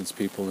First Nations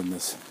people in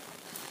this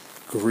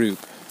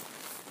group,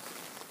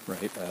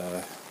 right?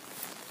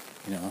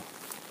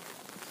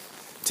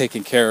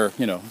 Taking care,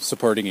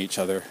 supporting each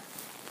other.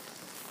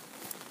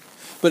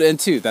 But and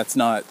two, that's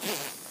not,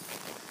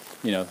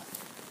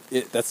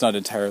 that's not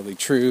entirely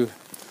true,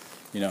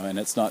 and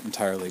it's not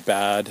entirely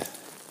bad.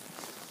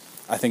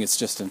 I think it's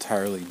just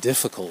entirely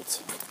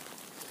difficult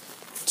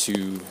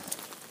to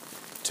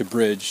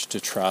bridge, to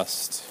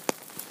trust,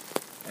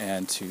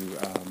 and to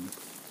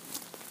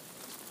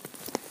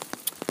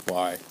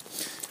why?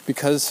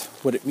 Because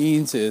what it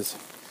means is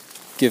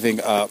giving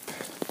up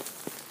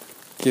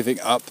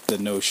the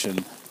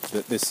notion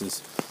that this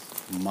is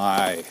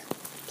my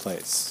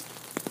place.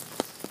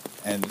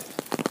 And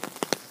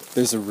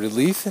there's a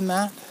relief in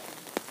that,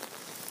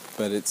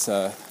 but there's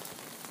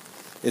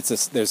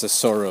a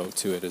sorrow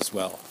to it as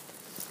well.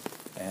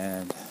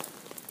 And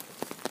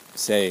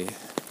say,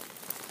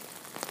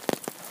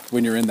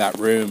 when you're in that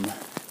room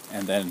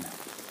and then,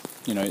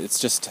 it's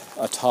just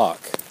a talk.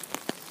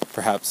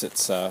 Perhaps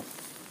it's, a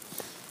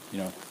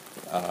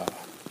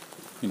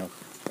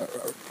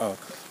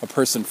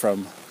person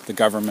from the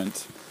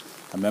government,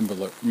 a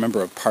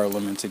member of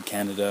Parliament in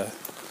Canada,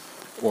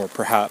 or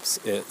perhaps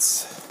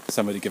it's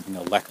somebody giving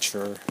a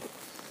lecture.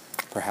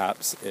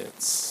 Perhaps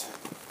it's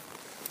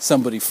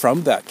somebody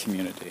from that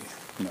community,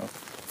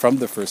 from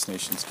the First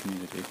Nations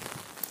community,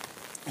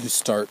 who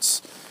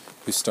starts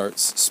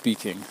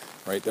speaking,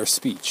 right, their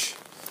speech,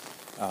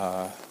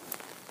 and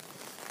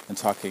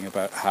talking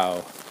about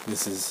how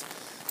this is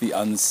the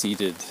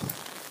unceded,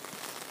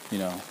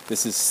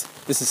 this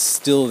is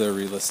still their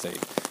real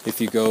estate. If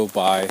you go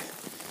by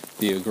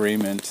the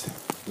agreement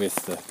with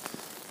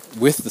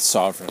the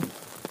sovereign,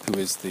 who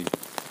is the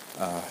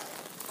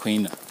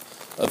Queen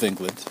of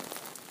England,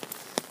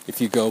 if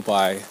you go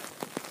by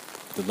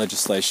the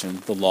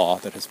legislation, the law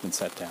that has been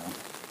set down,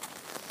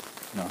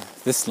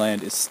 this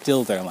land is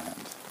still their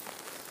land,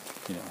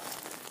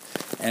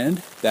 and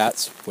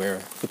that's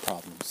where the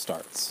problem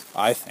starts,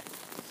 I think,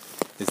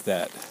 is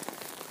that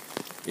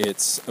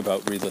it's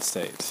about real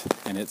estate,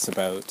 and it's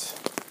about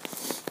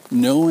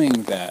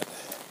knowing that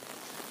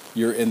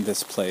you're in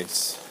this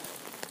place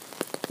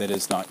that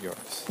is not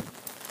yours.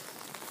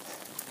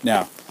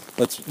 Now,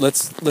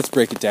 let's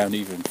break it down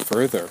even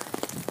further.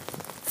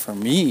 For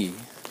me,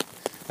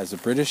 as a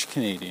British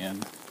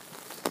Canadian,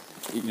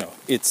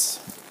 it's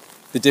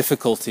the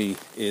difficulty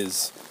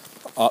is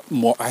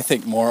more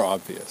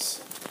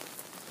obvious.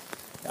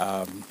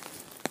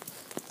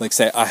 Like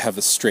say I have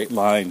a straight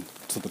line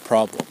to the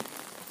problem,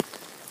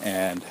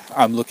 and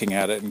I'm looking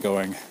at it and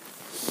going,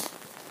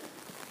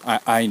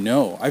 I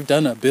know, I've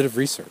done a bit of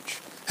research.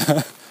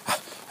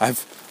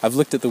 I've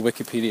looked at the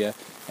Wikipedia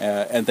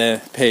and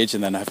the page,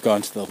 and then I've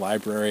gone to the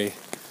library,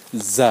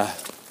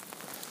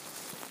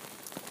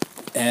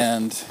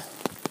 and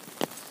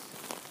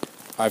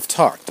I've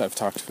talked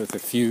with a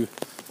few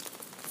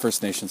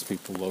First Nations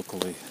people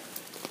locally,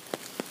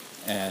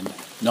 and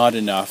not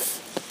enough,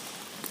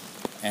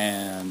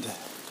 and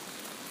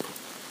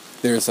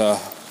there's a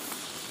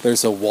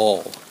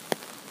wall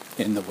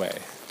in the way,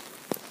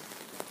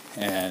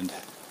 and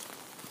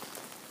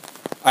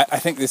I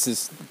think this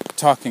is,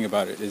 talking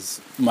about it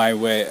is my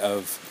way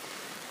of,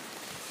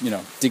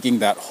 digging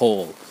that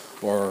hole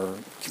or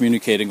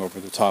communicating over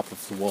the top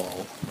of the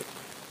wall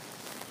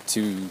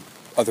to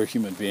other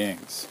human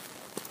beings,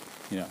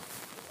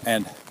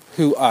 and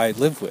who I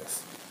live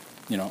with.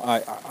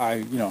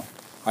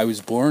 I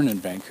was born in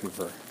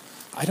Vancouver.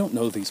 I don't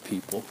know these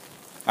people.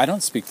 I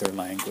don't speak their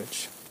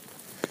language,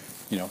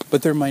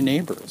 but they're my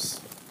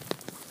neighbors,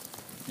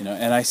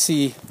 and I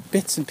see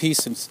bits and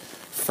pieces,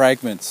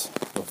 fragments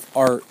of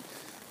art,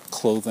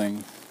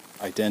 clothing,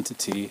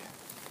 identity,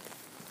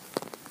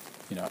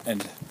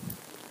 and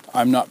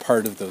I'm not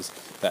part of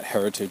that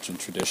heritage and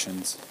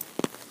traditions.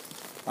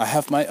 I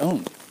have my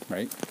own,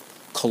 right?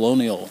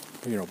 Colonial,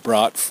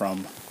 brought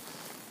from,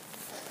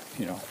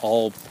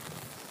 all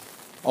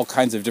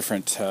kinds of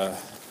different,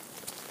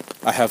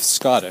 I have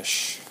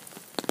Scottish,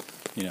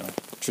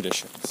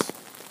 traditions,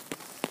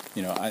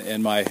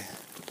 and my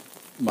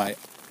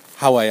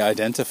how I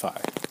identify,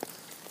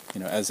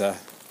 as a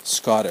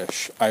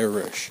Scottish,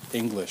 Irish,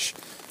 English,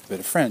 a bit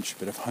of French, a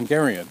bit of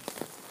Hungarian.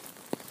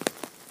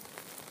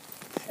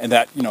 And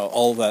that,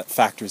 all that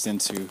factors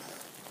into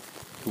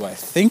who I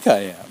think I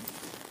am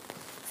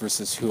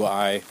versus who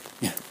I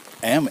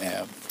am.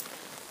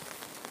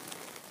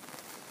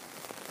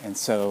 And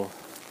so,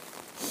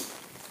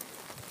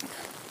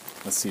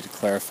 let's see, to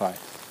clarify.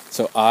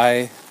 So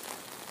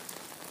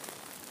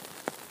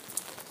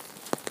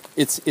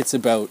it's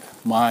about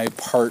my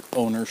part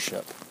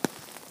ownership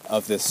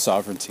of this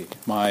sovereignty,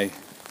 my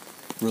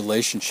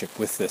relationship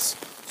with this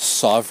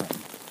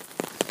sovereign.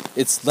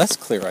 It's less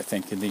clear, I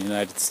think, in the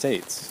United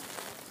States,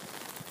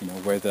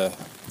 where the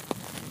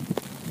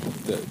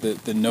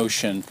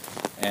notion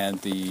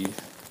and the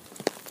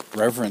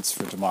reverence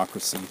for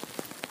democracy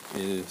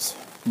is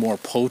more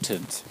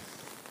potent,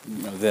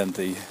 than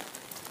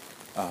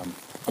a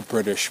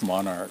British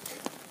monarch,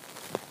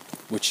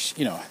 which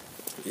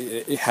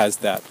it has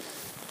that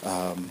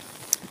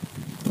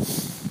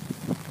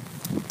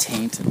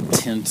taint and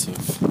tint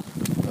of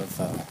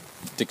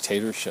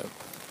dictatorship,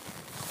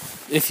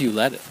 if you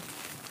let it,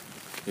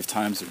 if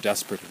times are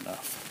desperate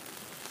enough.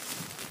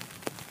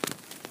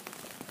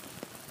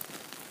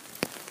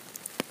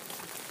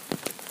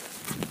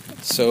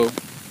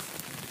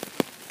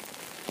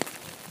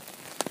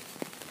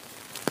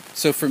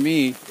 So for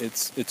me,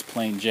 it's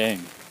plain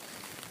Jane.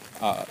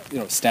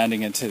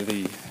 Standing in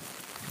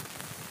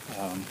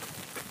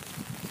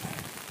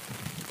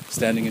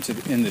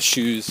the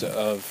shoes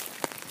of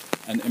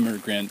an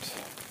immigrant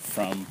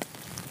from,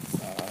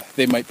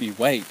 they might be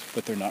white,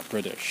 but they're not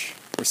British,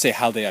 or say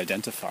how they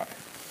identify.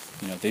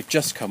 They've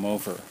just come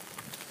over.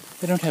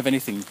 They don't have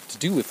anything to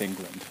do with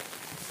England.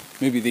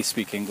 Maybe they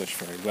speak English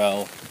very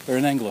well. They're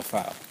an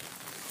Anglophile.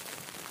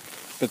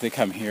 But they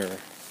come here,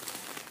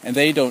 and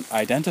they don't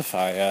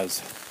identify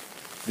as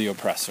the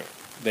oppressor.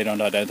 They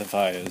don't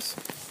identify as,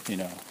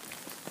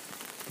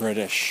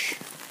 British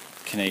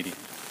Canadian.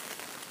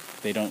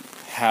 They don't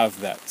have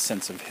that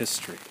sense of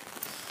history.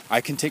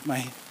 I can take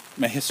my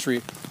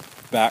history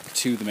back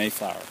to the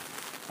Mayflower.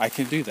 I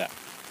can do that.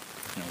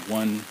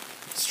 One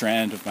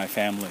strand of my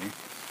family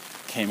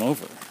came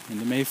over in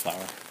the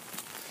Mayflower.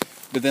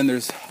 But then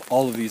there's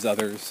all of these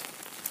others,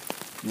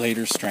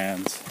 later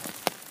strands,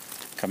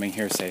 coming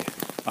here, say,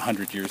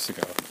 100 years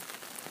ago.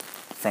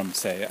 From,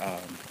 say, a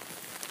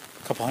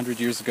couple 100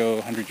 years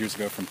ago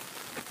from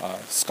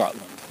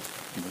Scotland,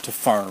 to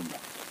farm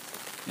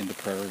in the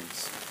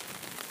prairies.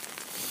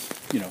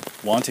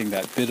 Wanting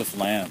that bit of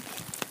land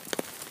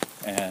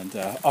and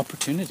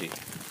opportunity,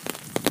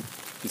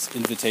 this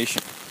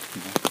invitation.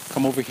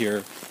 Come over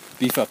here,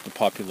 beef up the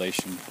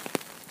population,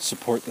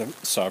 support the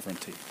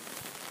sovereignty.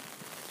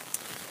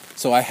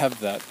 So I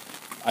have that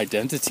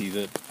identity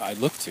that I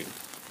look to.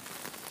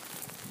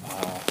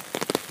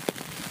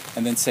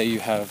 And then say you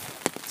have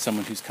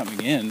someone who's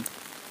coming in,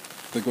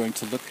 they're going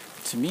to look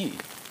to me,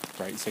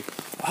 right? Say,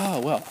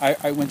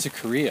 I went to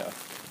Korea,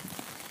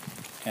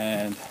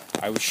 and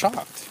I was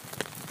shocked,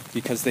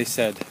 because they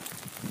said,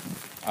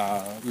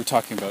 we were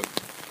talking about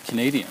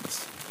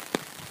Canadians,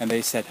 and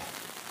they said,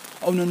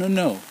 oh,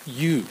 no,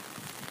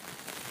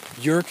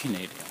 you're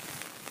Canadian.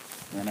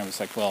 And I was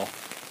like, well,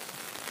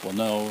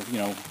 no,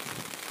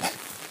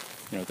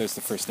 there's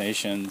the First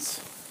Nations.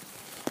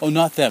 Oh,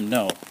 not them,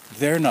 no,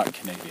 they're not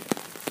Canadian.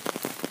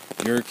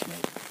 You're Canadian.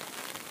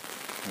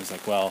 I was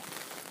like, well,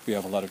 we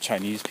have a lot of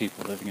Chinese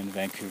people living in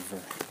Vancouver.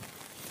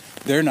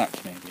 They're not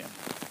Canadian.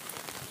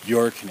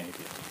 You're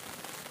Canadian.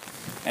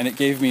 And it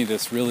gave me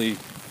this really,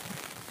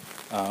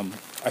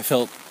 I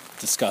felt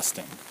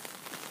disgusting.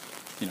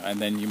 And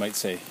then you might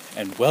say,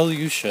 and well,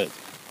 you should.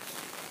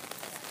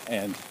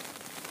 And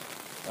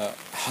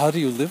how do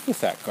you live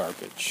with that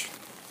garbage?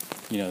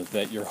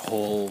 That your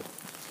whole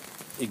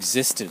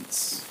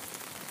existence,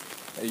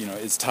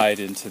 is tied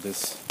into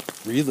this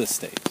real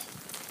estate,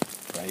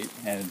 right?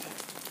 And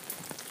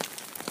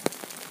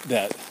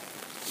that,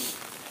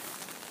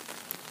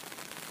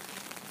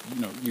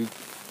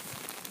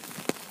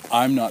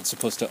 I'm not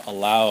supposed to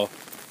allow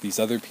these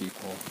other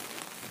people,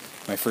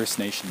 my First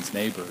Nations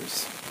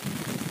neighbors,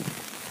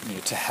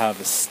 to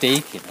have a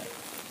stake in it.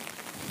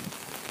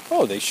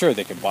 Oh, they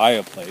can buy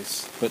a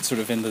place, but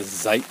sort of in the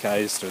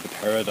zeitgeist or the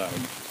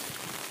paradigm,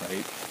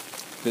 right?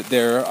 That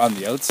they're on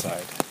the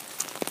outside.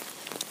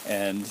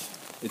 And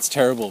it's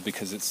terrible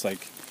because it's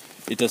like,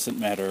 it doesn't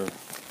matter,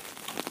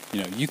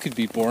 you could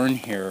be born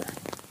here,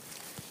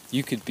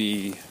 there could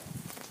be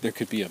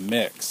a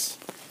mix,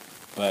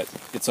 but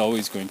there's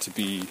always going to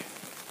be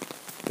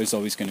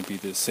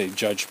this, say,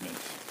 judgment,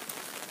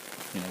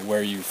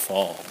 where you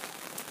fall.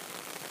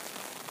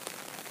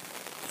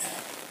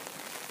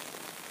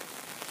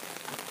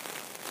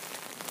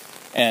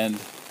 And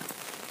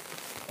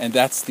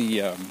that's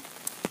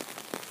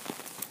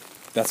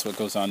that's what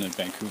goes on in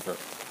Vancouver.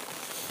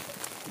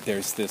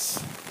 There's this,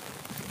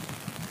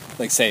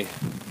 like, say,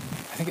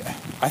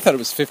 I thought it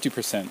was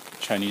 50%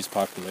 Chinese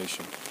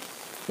population,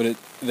 but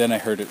then I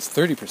heard it's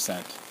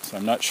 30%. So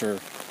I'm not sure,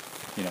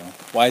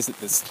 why is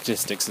it the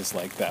statistics is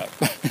like that?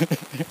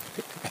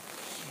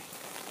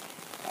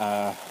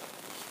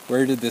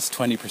 Where did this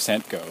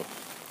 20% go?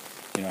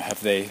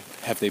 Have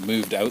they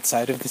moved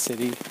outside of the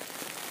city,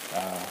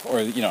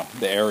 or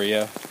the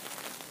area?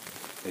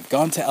 They've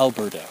gone to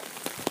Alberta,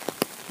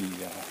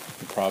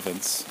 the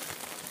province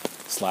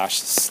 /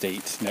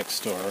 state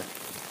next door.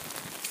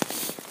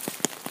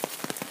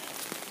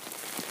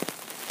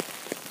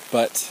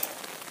 But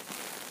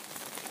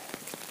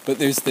But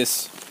there's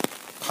this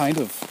kind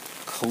of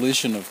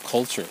collision of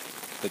culture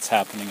that's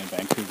happening in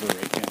Vancouver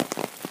right now.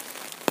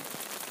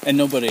 And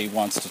nobody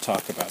wants to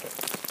talk about it.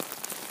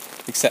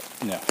 Except,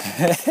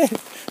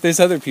 there's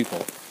other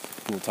people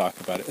who will talk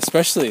about it,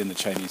 especially in the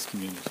Chinese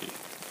community.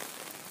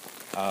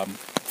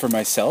 For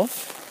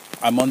myself,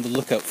 I'm on the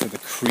lookout for the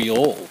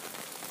Creole,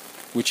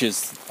 which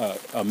is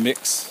a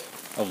mix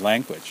of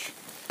language.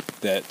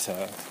 That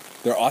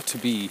there ought to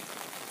be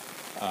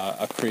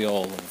a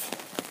Creole of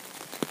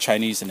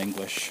Chinese and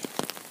English.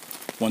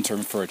 One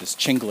term for it is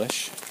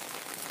Chinglish,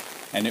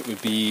 and it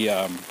would be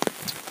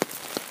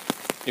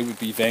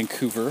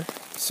Vancouver.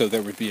 So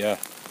there would be a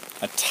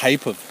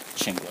type of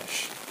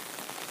Chinglish.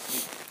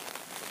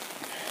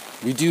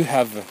 We do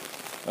have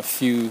a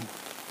few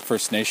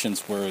First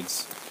Nations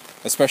words,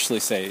 especially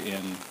say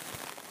in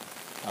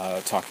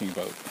talking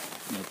about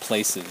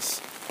places.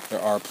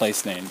 There are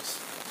place names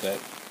that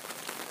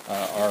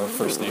are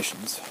First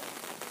Nations,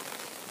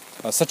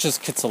 such as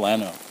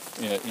Kitsilano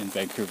in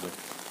Vancouver.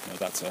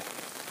 That's a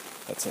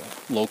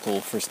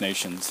local First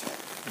Nations,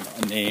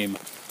 a name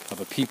of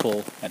a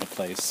people and a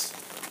place.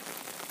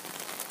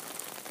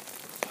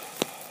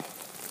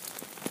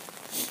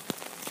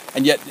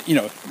 And yet,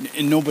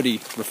 nobody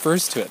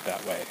refers to it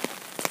that way.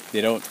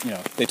 They don't,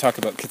 they talk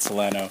about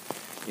Kitsilano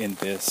in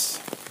this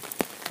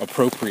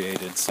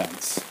appropriated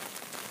sense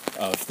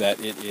of that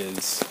it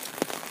is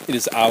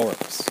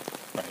ours,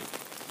 right?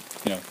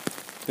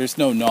 There's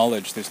no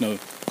knowledge, there's no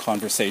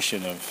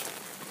conversation of,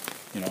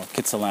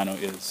 Kitsilano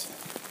is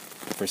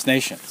First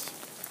Nations.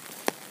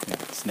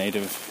 It's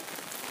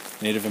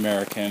Native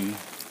American,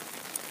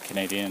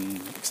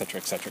 Canadian, etc.,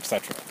 etc.,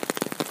 etc.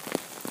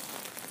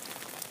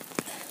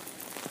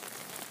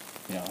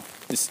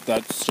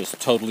 That's just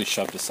totally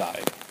shoved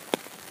aside.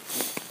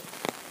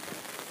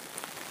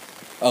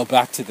 Oh,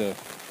 back to the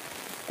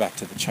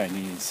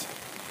Chinese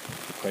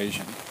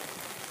equation.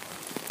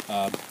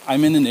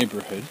 I'm in a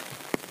neighborhood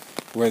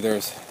where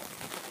there's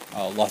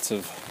lots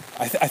of.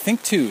 I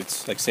think too.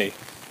 It's like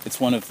it's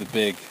one of the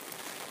big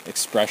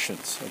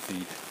expressions of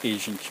the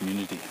Asian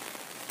community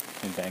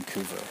in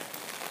Vancouver,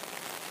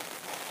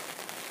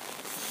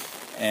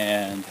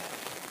 and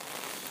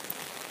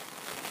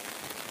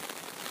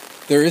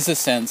there is a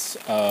sense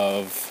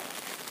of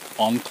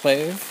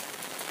enclave.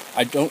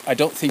 I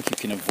don't think you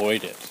can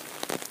avoid it.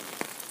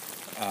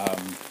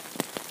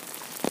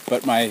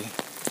 But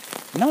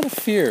not a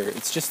fear,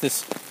 it's just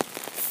this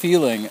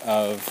feeling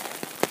of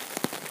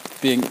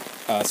being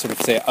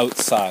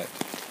outside.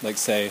 Like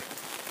say,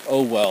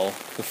 oh well,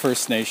 the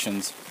First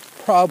Nations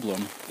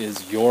problem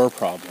is your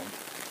problem.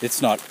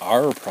 It's not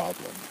our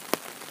problem.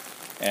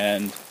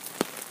 And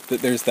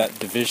that there's that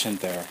division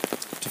there.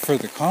 To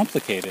further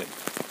complicate it,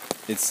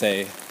 it's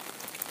say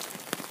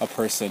a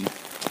person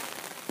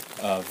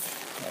of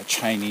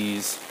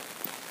Chinese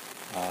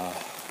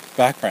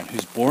background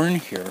who's born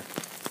here,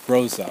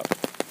 grows up.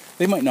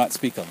 They might not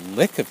speak a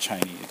lick of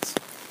Chinese.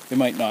 They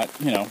might not,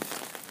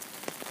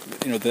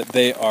 that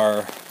they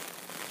are,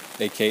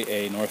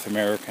 aka North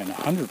American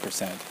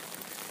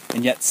 100%,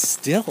 and yet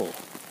still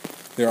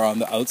they're on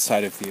the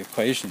outside of the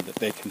equation that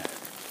they can,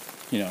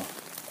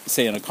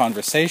 say in a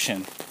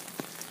conversation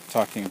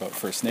talking about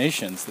First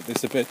Nations, that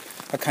there's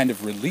a kind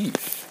of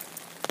relief.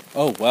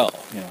 Oh, well,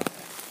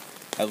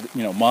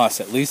 Moss,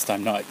 at least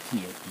I'm not,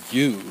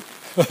 you.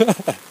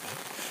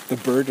 The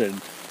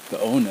burden, the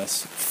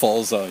onus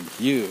falls on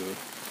you.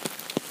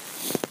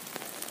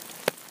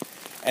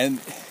 And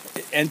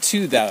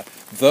to that,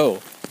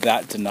 though,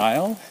 that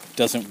denial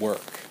doesn't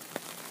work.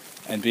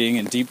 And being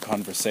in deep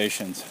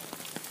conversations,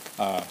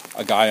 a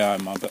guy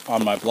on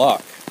my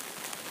block,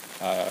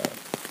 a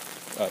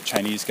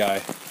Chinese guy,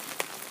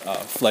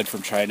 fled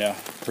from China,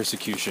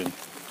 persecution,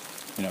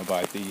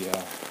 by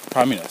the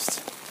communists.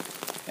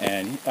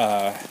 And,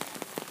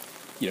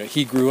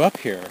 he grew up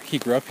here. He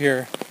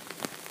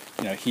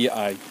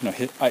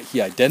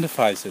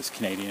identifies as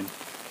Canadian,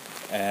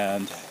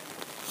 and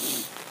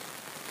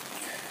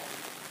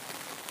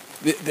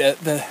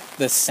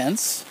the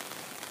sense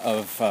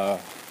of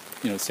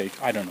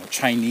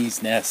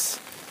Chinese-ness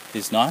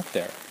is not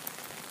there,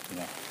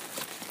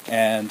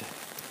 and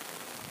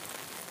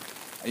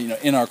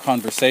in our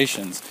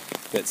conversations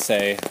that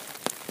say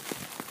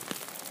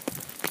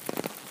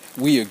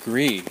we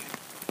agree,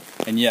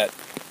 and yet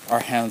our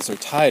hands are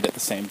tied at the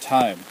same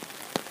time.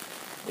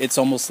 It's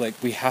almost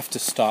like we have to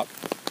stop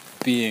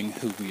being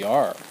who we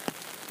are.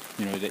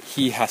 That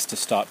he has to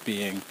stop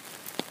being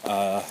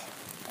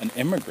an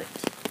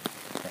immigrant,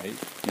 right?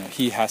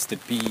 He has to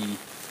be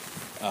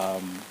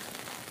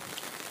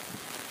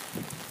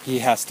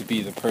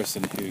the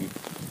person who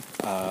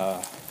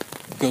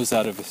goes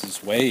out of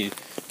his way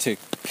to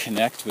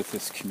connect with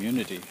this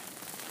community.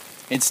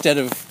 Instead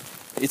of,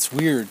 it's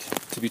weird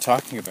to be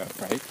talking about,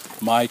 right?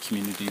 My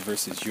community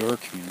versus your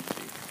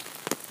community.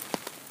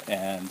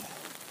 And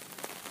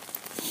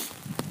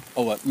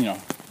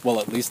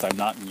at least I'm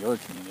not in your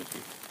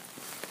community.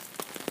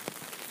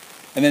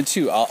 And then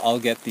too, I'll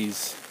get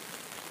these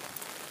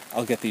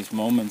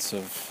moments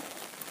of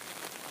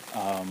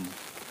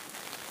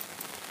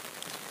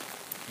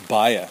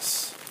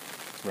bias,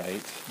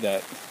 right?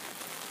 That,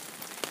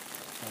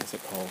 what is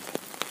it called?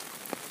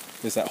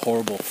 There's that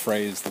horrible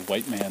phrase, the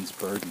white man's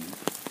burden,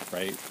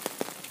 right?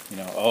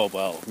 Oh,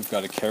 well, we've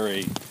got to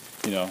carry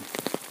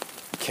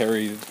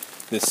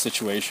this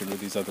situation with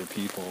these other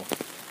people.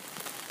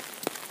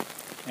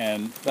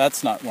 And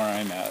that's not where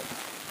I'm at.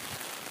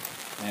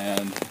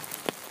 And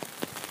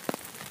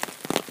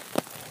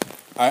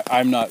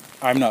I'm not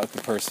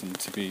the person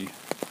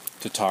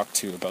to talk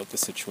to about the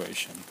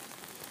situation.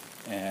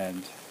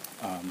 And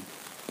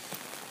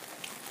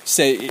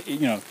say,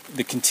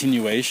 the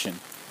continuation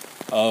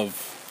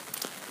of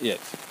it,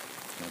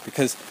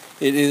 because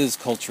it is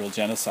cultural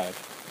genocide.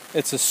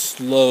 It's a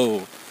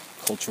slow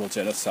cultural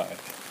genocide.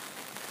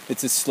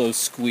 It's a slow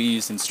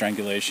squeeze and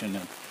strangulation,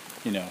 and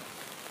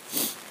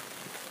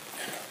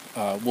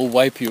will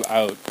wipe you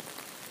out.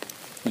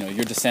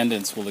 Your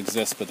descendants will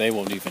exist, but they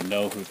won't even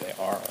know who they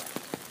are.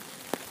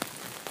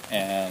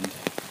 And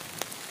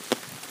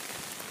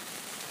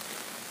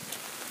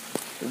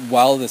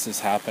while this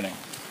is happening,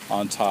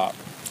 on top,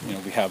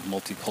 we have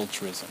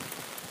multiculturalism.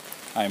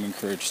 I'm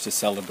encouraged to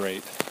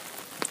celebrate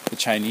the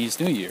Chinese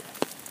New Year,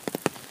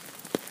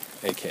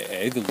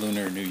 aka the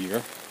Lunar New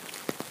Year,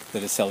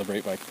 that is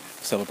celebrated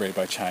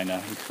by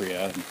China and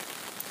Korea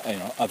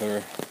and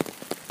other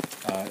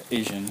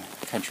Asian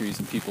countries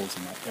and peoples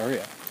in that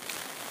area.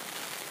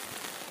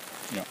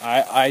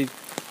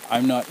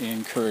 I'm not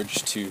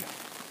encouraged to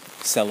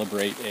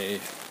celebrate a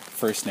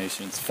First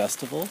Nations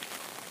festival.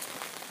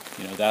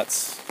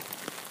 That's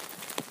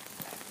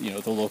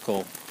the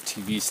local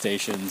TV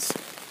stations,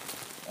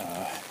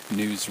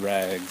 news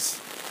rags,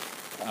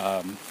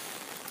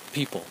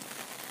 people.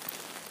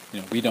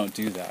 We don't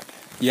do that.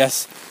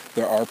 Yes,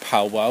 there are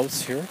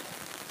powwows here,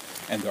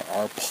 and there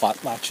are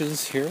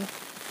potlatches here,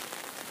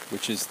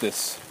 which is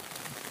this,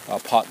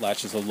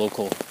 potlatch is a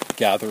local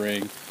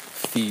gathering,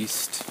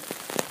 feast,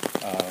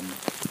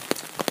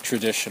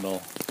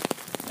 traditional,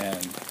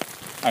 and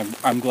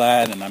I'm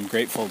glad and I'm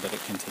grateful that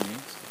it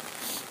continues.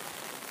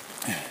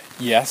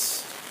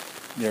 Yes,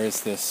 there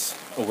is this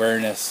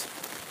awareness.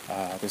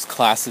 There's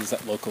classes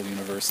at local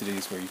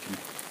universities where you can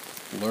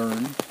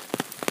learn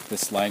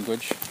this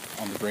language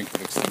on the brink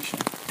of extinction,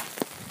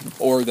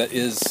 or that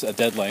is a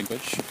dead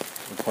language,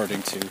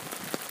 according to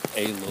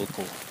a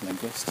local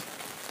linguist.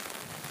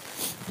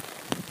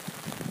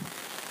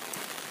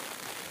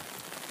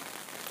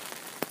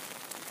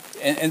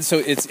 And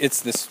so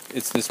it's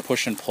this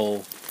push and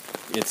pull.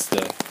 It's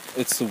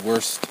the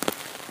worst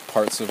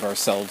parts of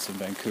ourselves in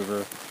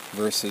Vancouver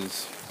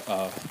versus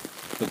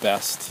the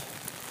best.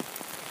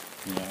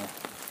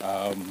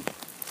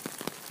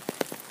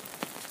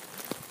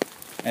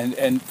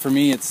 And for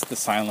me, it's the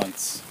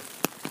silence.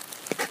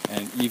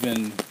 And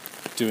even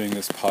doing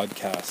this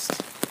podcast,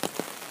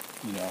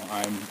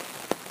 I'm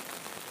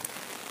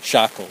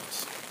shackled.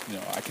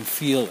 I can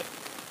feel it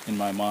in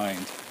my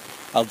mind.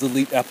 I'll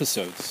delete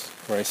episodes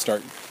where I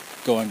start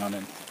going on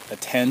a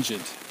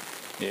tangent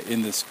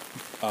in this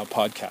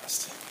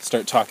podcast.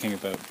 Start talking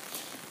about,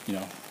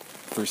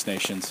 First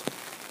Nations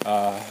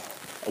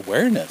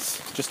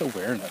awareness, just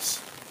awareness.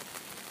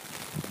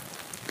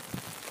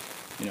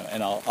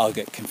 And I'll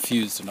get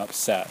confused and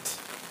upset,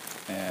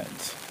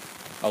 and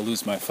I'll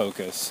lose my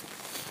focus,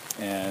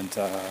 and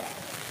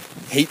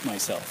hate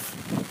myself.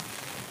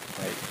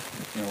 Right?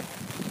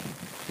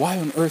 Why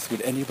on earth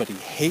would anybody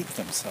hate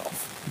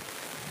themselves?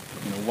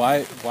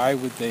 Why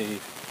would they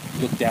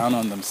look down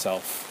on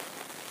themselves?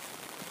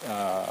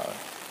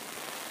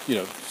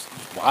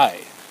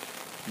 Why?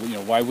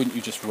 Why wouldn't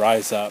you just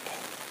rise up,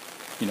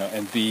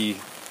 and be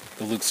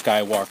the Luke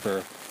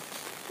Skywalker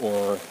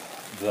or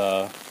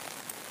the...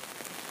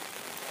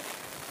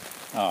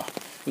 I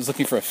was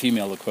looking for a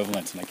female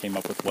equivalent, and I came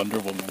up with Wonder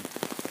Woman.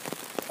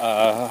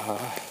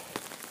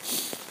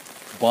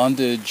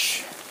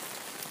 Bondage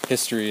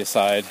history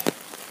aside,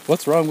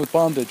 what's wrong with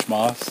bondage,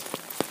 Moss?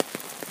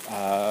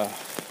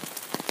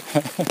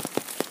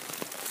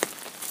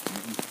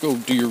 Go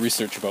do your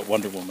research about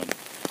Wonder Woman.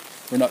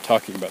 We're not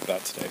talking about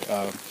that today.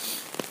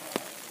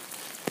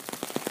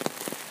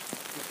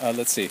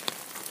 Let's see.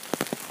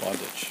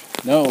 Bondage.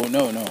 No.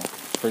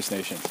 First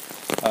Nations.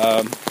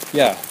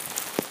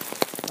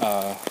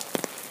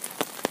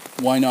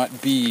 Why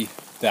not be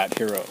that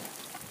hero?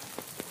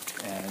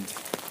 And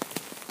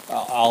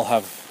I'll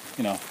have,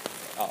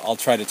 I'll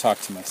try to talk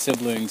to my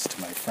siblings,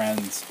 to my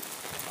friends,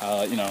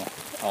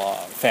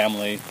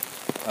 family,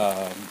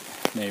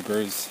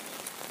 neighbors,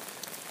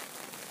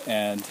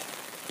 and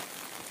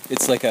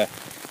it's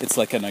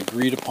like an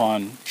agreed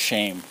upon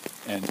shame,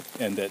 and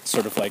that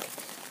sort of like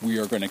we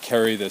are going to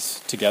carry this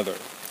together.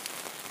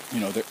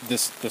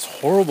 This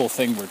horrible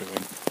thing we're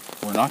doing,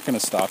 we're not going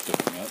to stop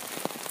doing it.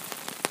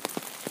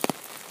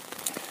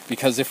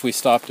 Because if we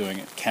stop doing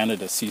it,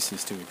 Canada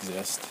ceases to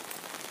exist.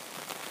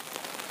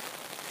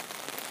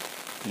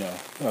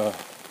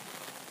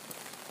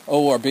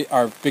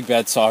 Our big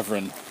bad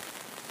sovereign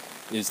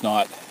is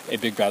not a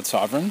big bad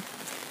sovereign,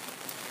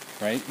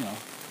 right?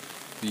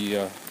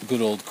 The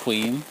good old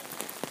Queen.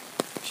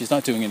 She's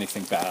not doing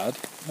anything bad.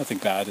 Nothing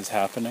bad is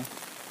happening.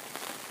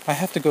 I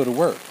have to go to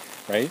work,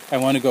 right? I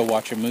want to go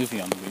watch a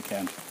movie on the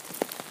weekend,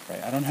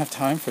 right? I don't have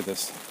time for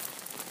this.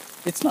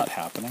 It's not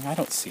happening. I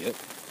don't see it.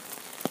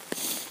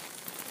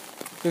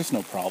 There's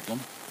no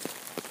problem.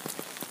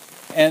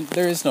 And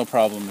there is no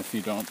problem if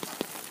you don't,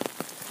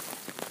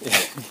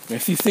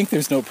 if you think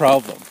there's no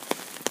problem,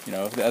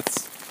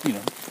 that's,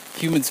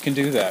 humans can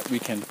do that. We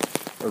can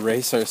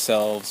erase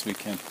ourselves, we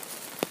can,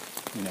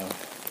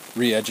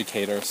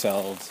 re-educate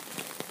ourselves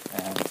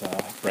and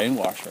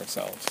brainwash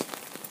ourselves.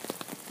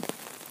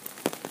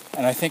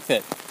 And I think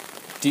that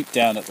deep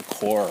down at the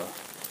core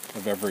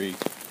of every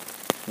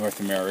North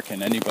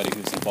American, anybody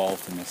who's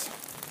involved in this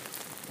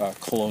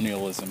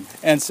colonialism,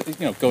 and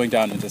going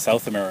down into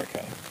South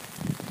America,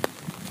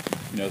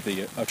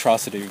 the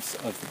atrocities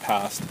of the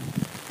past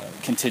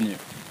continue.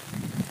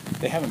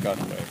 They haven't gone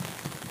away.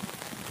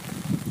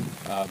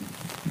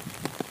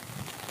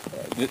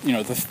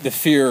 The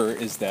fear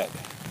is that,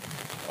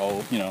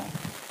 we're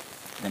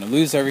going to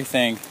lose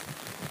everything.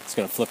 It's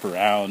going to flip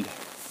around.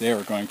 They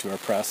are going to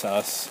oppress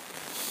us.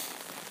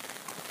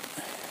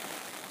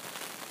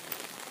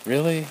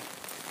 Really?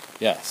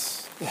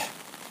 Yes.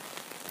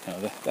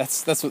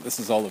 That's what this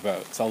is all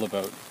about. It's all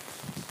about,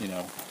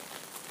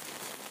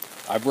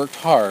 I've worked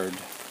hard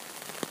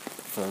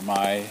for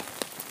my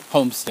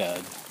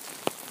homestead,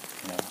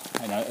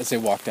 and as I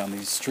walk down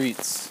these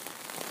streets,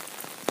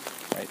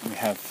 right, we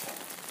have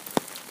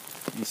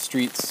these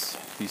streets,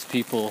 these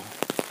people,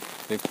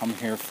 they've come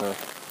here for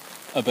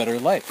a better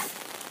life.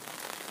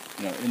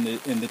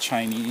 In the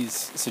Chinese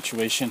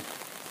situation,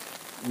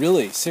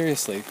 really,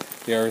 seriously,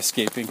 they are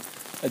escaping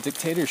a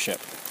dictatorship.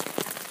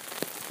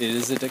 It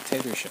is a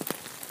dictatorship.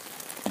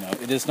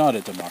 It is not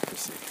a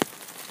democracy.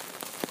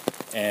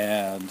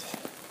 And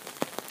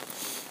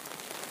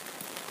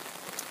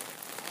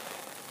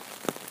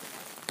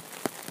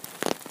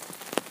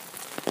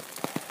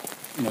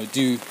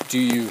do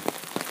you?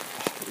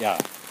 Yeah.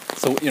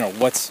 So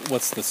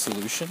what's the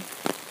solution?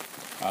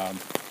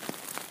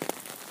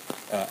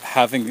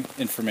 Having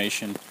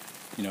information,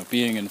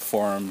 being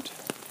informed,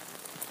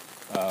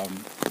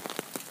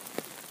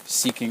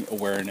 seeking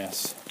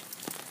awareness,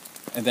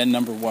 and then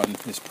number one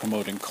is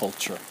promoting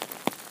culture.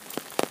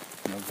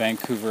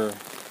 Vancouver,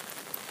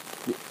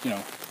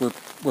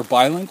 we're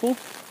bilingual.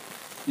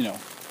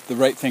 The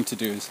right thing to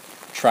do is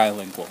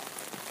trilingual.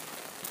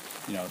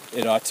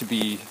 It ought to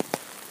be,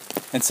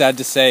 and sad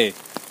to say,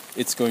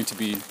 it's going to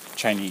be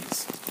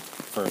Chinese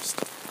first.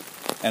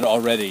 And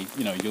already,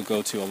 you'll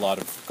go to a lot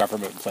of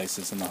government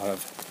places and they'll have,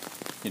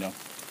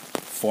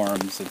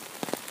 forms and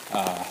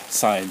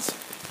signs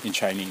in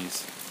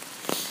Chinese.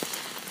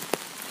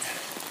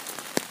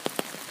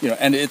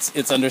 And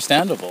it's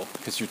understandable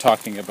because you're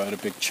talking about a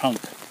big chunk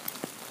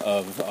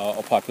of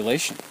a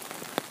population.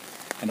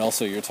 And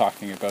also you're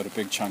talking about a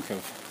big chunk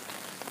of...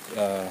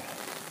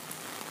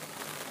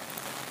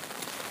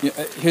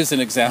 here's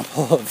an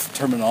example of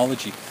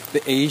terminology.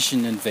 The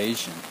Asian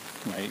invasion,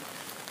 right?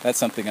 That's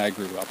something I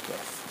grew up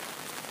with.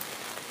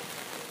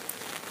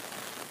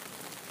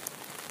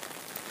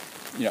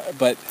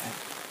 But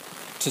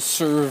to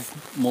serve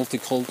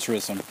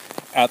multiculturalism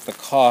at the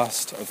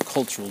cost of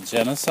cultural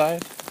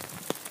genocide,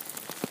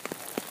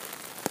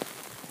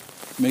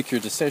 make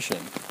your decision.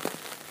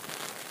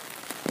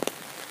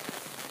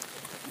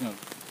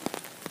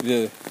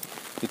 The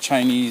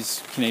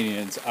Chinese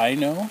Canadians I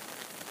know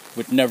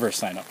would never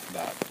sign up for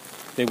that.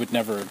 They would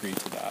never agree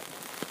to that.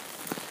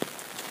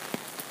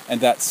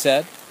 And that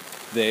said,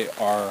 they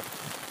are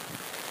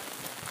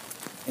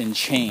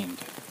enchained.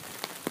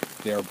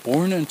 They are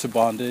born into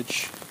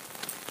bondage,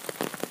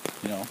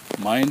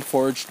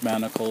 mind-forged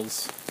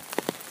manacles.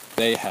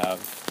 They have,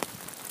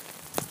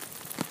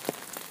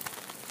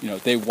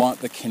 they want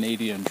the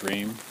Canadian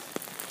dream.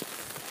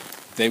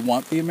 They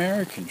want the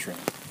American dream.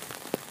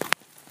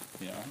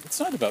 It's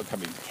not about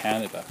coming to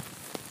Canada.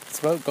 It's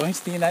about going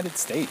to the United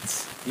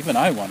States. Even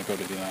I want to go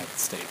to the United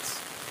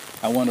States.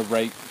 I want to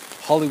write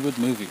Hollywood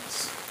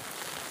movies.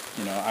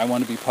 I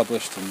want to be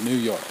published in New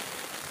York.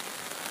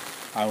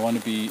 I want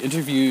to be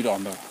interviewed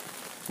on the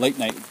Late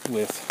Night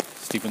with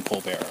Stephen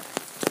Colbert.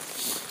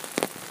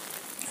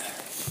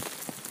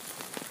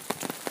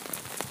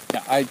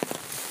 Yeah,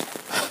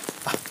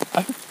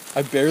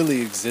 I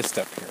barely exist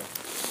up here.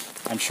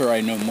 I'm sure I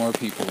know more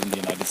people in the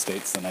United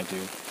States than I do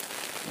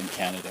in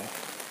Canada.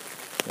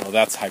 Well,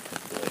 that's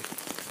hyperbole.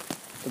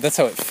 But that's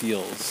how it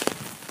feels.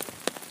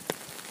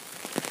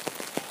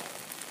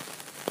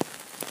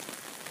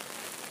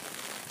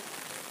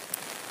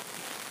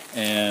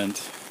 And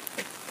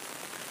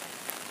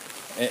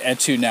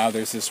too, now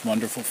there's this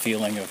wonderful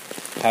feeling of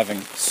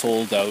having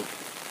sold out,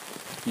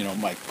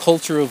 my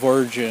culture of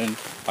origin.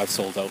 I've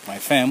sold out my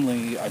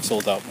family. I've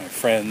sold out my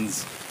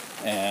friends.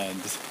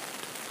 And,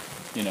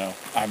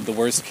 I'm the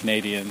worst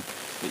Canadian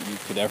that you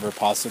could ever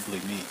possibly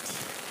meet.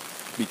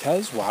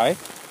 Because, why?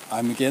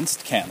 I'm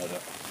against Canada.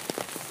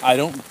 I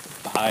don't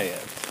buy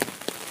it.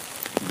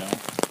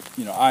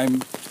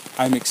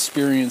 I'm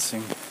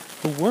experiencing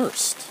the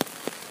worst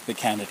that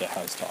Canada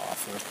has to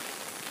offer.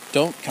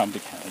 Don't come to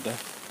Canada.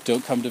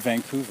 Don't come to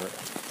Vancouver.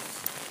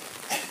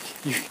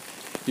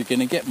 You're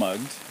gonna get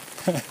mugged.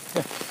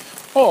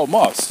 Oh,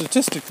 Moss,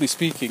 statistically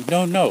speaking,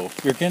 no,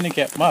 you're gonna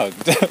get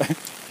mugged.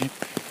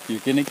 You're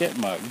gonna get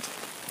mugged.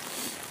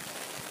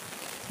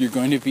 You're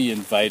going to be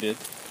invited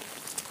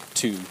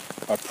to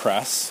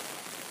oppress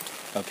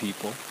a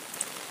people,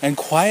 and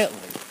quietly,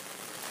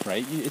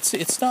 right?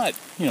 It's not,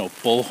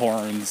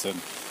 bullhorns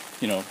and,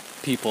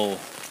 people,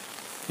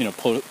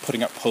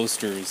 putting up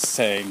posters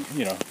saying,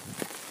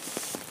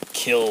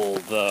 kill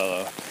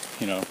the,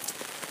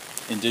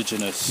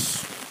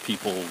 indigenous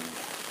people.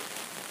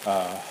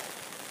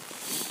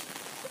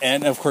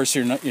 And of course,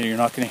 you're not going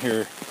to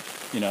hear,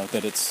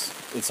 that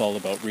it's all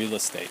about real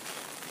estate.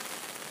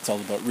 It's all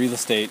about real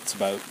estate. It's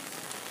about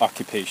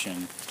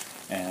occupation,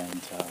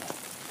 and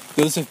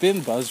those have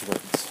been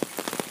buzzwords.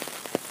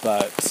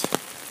 But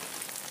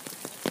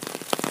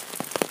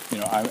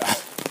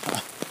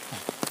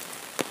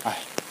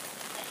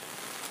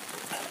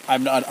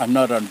I'm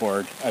not on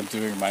board. I'm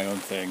doing my own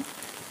thing.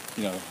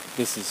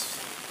 This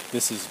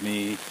is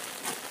me.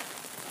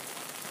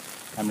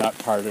 I'm not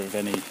part of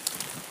any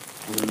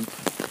group.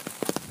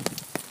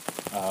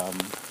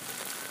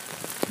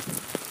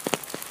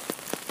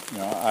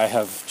 I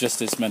have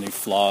just as many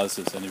flaws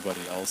as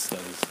anybody else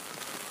does.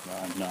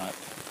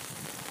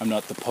 I'm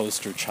not the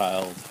poster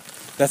child.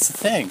 That's the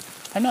thing.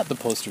 I'm not the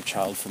poster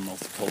child for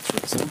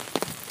multiculturalism.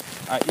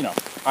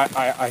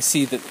 I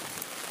see that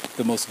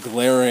the most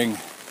glaring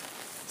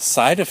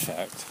side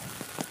effect,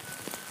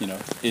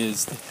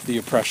 is the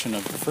oppression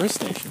of the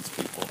First Nations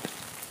people.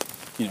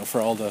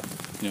 For all the,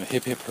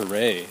 hip hip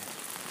hooray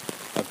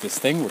of this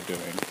thing we're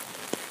doing.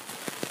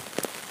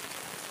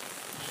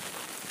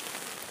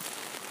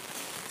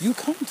 You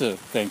come to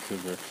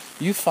Vancouver,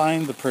 you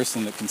find the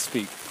person that can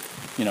speak,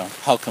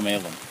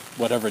 Halkomelem,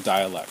 whatever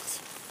dialect,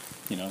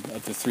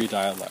 of the 3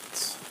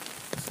 dialects.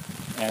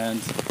 And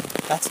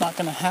that's not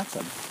going to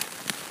happen.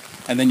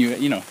 And then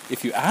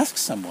if you ask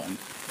someone,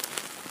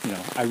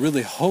 I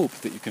really hope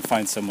that you can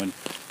find someone,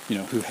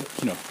 who,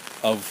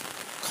 of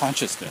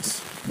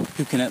consciousness,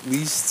 who can at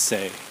least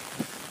say,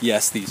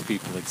 yes, these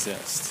people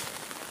exist.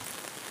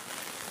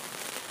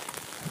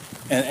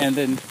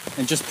 And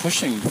just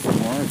pushing for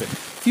more of it.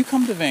 If you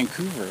come to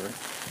Vancouver,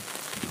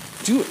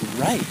 do it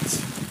right.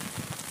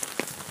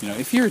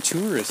 If you're a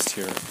tourist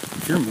here,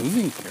 if you're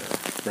moving here,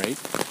 right,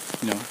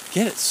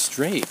 get it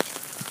straight.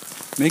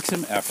 Make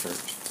some effort.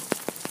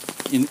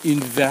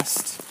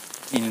 Invest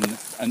in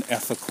an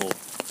ethical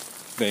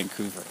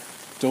Vancouver.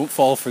 Don't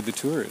fall for the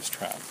tourist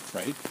trap,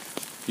 right?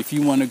 If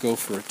you want to go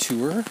for a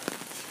tour,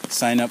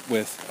 sign up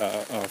with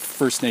a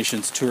First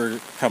Nations tour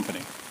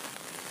company.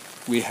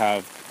 We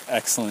have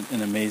excellent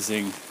and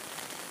amazing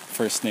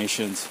First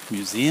Nations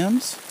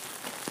museums,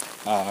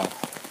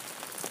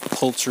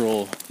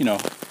 cultural,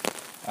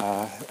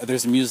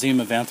 there's a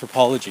museum of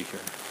anthropology here.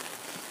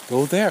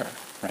 Go there,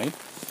 right?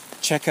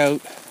 Check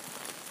out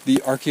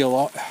the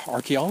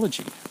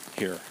archaeology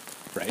here,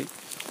 right?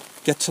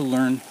 Get to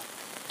learn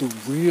the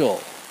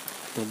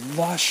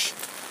lush,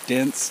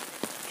 dense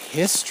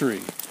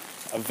history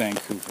of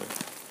Vancouver.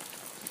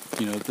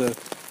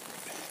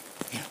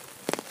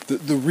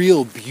 The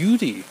real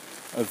beauty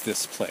of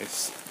this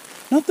place.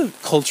 Not the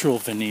cultural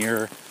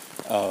veneer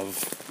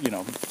of,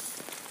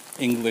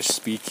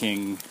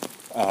 English-speaking,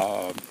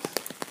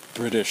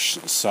 British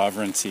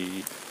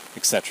sovereignty,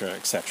 etc.,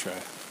 etc.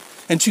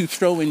 And to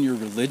throw in your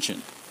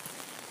religion,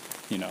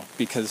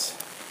 because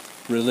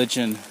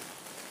religion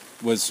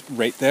was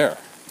right there.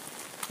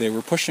 They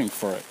were pushing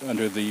for it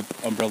under the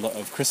umbrella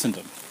of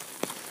Christendom.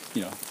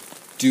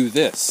 Do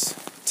this.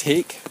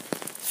 Take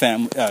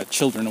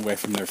children away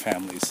from their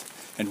families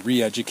and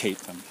re-educate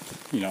them.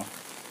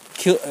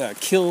 Kill,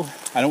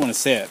 I don't want to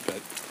say it,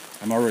 but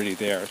I'm already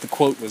there. The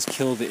quote was,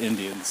 kill the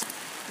Indians.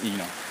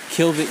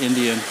 Kill the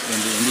Indian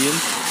and the Indian.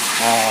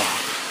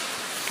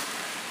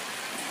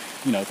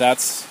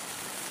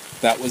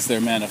 That was their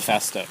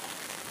manifesto.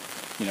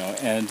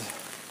 And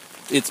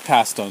it's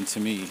passed on to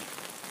me,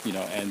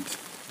 and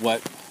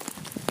what,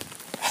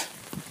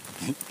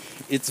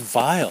 it's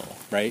vile,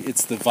 right?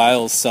 It's the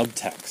vile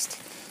subtext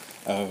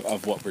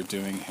of what we're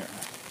doing here.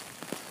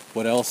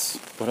 What else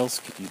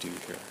could you do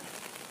here?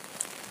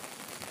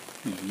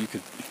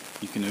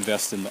 You can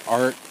invest in the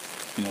art,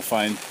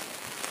 find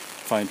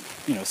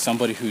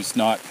somebody who's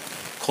not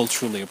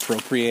culturally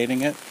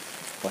appropriating it,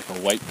 like a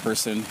white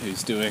person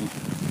who's doing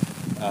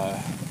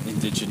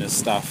indigenous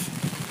stuff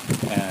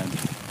and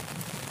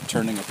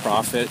turning a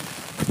profit.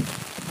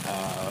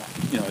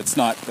 It's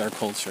not their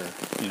culture,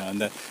 and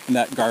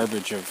that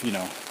garbage of,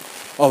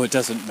 oh, it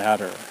doesn't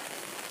matter.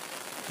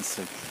 It's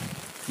like,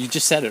 you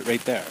just said it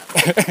right there.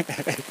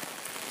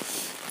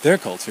 Their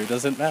culture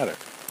doesn't matter.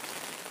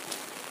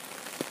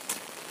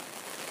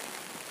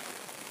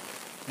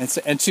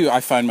 And two, I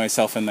find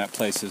myself in that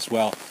place as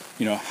well.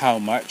 How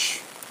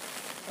much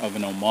of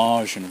an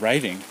homage in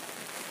writing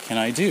can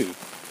I do?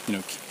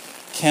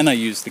 Can I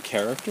use the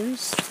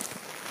characters?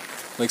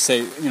 Like,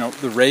 say,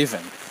 the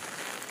Raven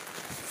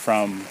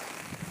from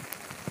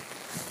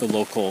the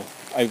local,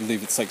 I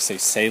believe it's like, say,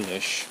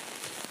 Salish.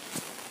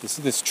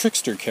 This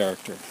trickster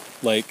character,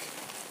 like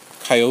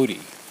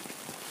Coyote,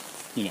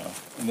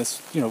 and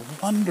this,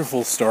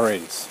 wonderful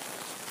stories.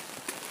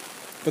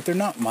 But they're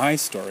not my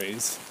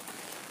stories,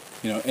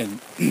 and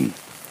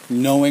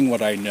knowing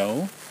what I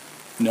know,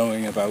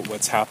 knowing about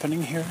what's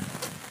happening here,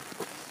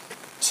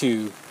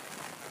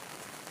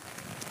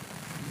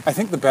 I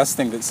think the best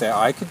thing that, say,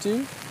 I could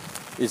do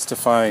is to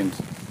find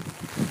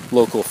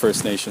local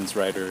First Nations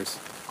writers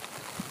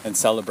and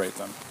celebrate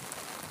them,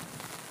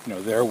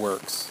 their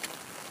works,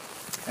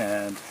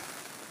 and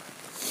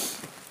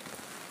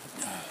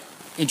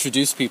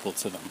introduce people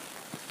to them,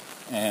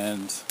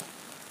 and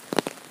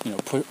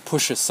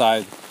push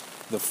aside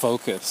the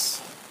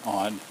focus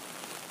on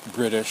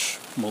British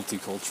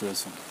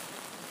multiculturalism.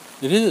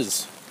 It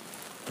is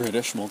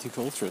British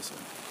multiculturalism.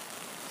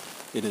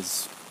 It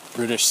is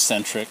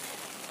British-centric,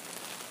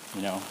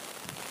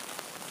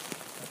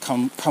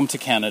 come to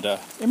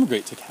Canada,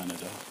 immigrate to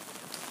Canada,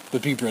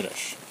 but be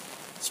British.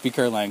 Speak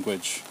our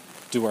language,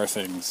 do our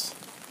things,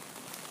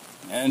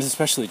 and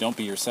especially don't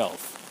be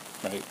yourself,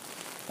 right?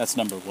 That's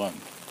number one.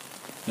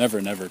 Never,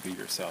 never be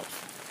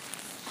yourself.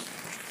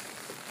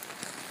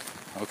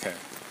 Okay.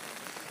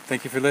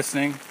 Thank you for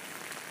listening.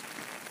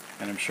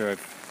 And I'm sure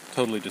I've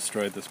totally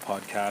destroyed this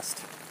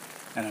podcast.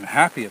 And I'm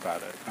happy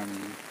about it.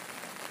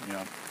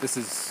 This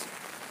is,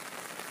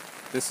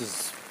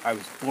 I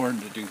was born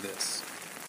to do this.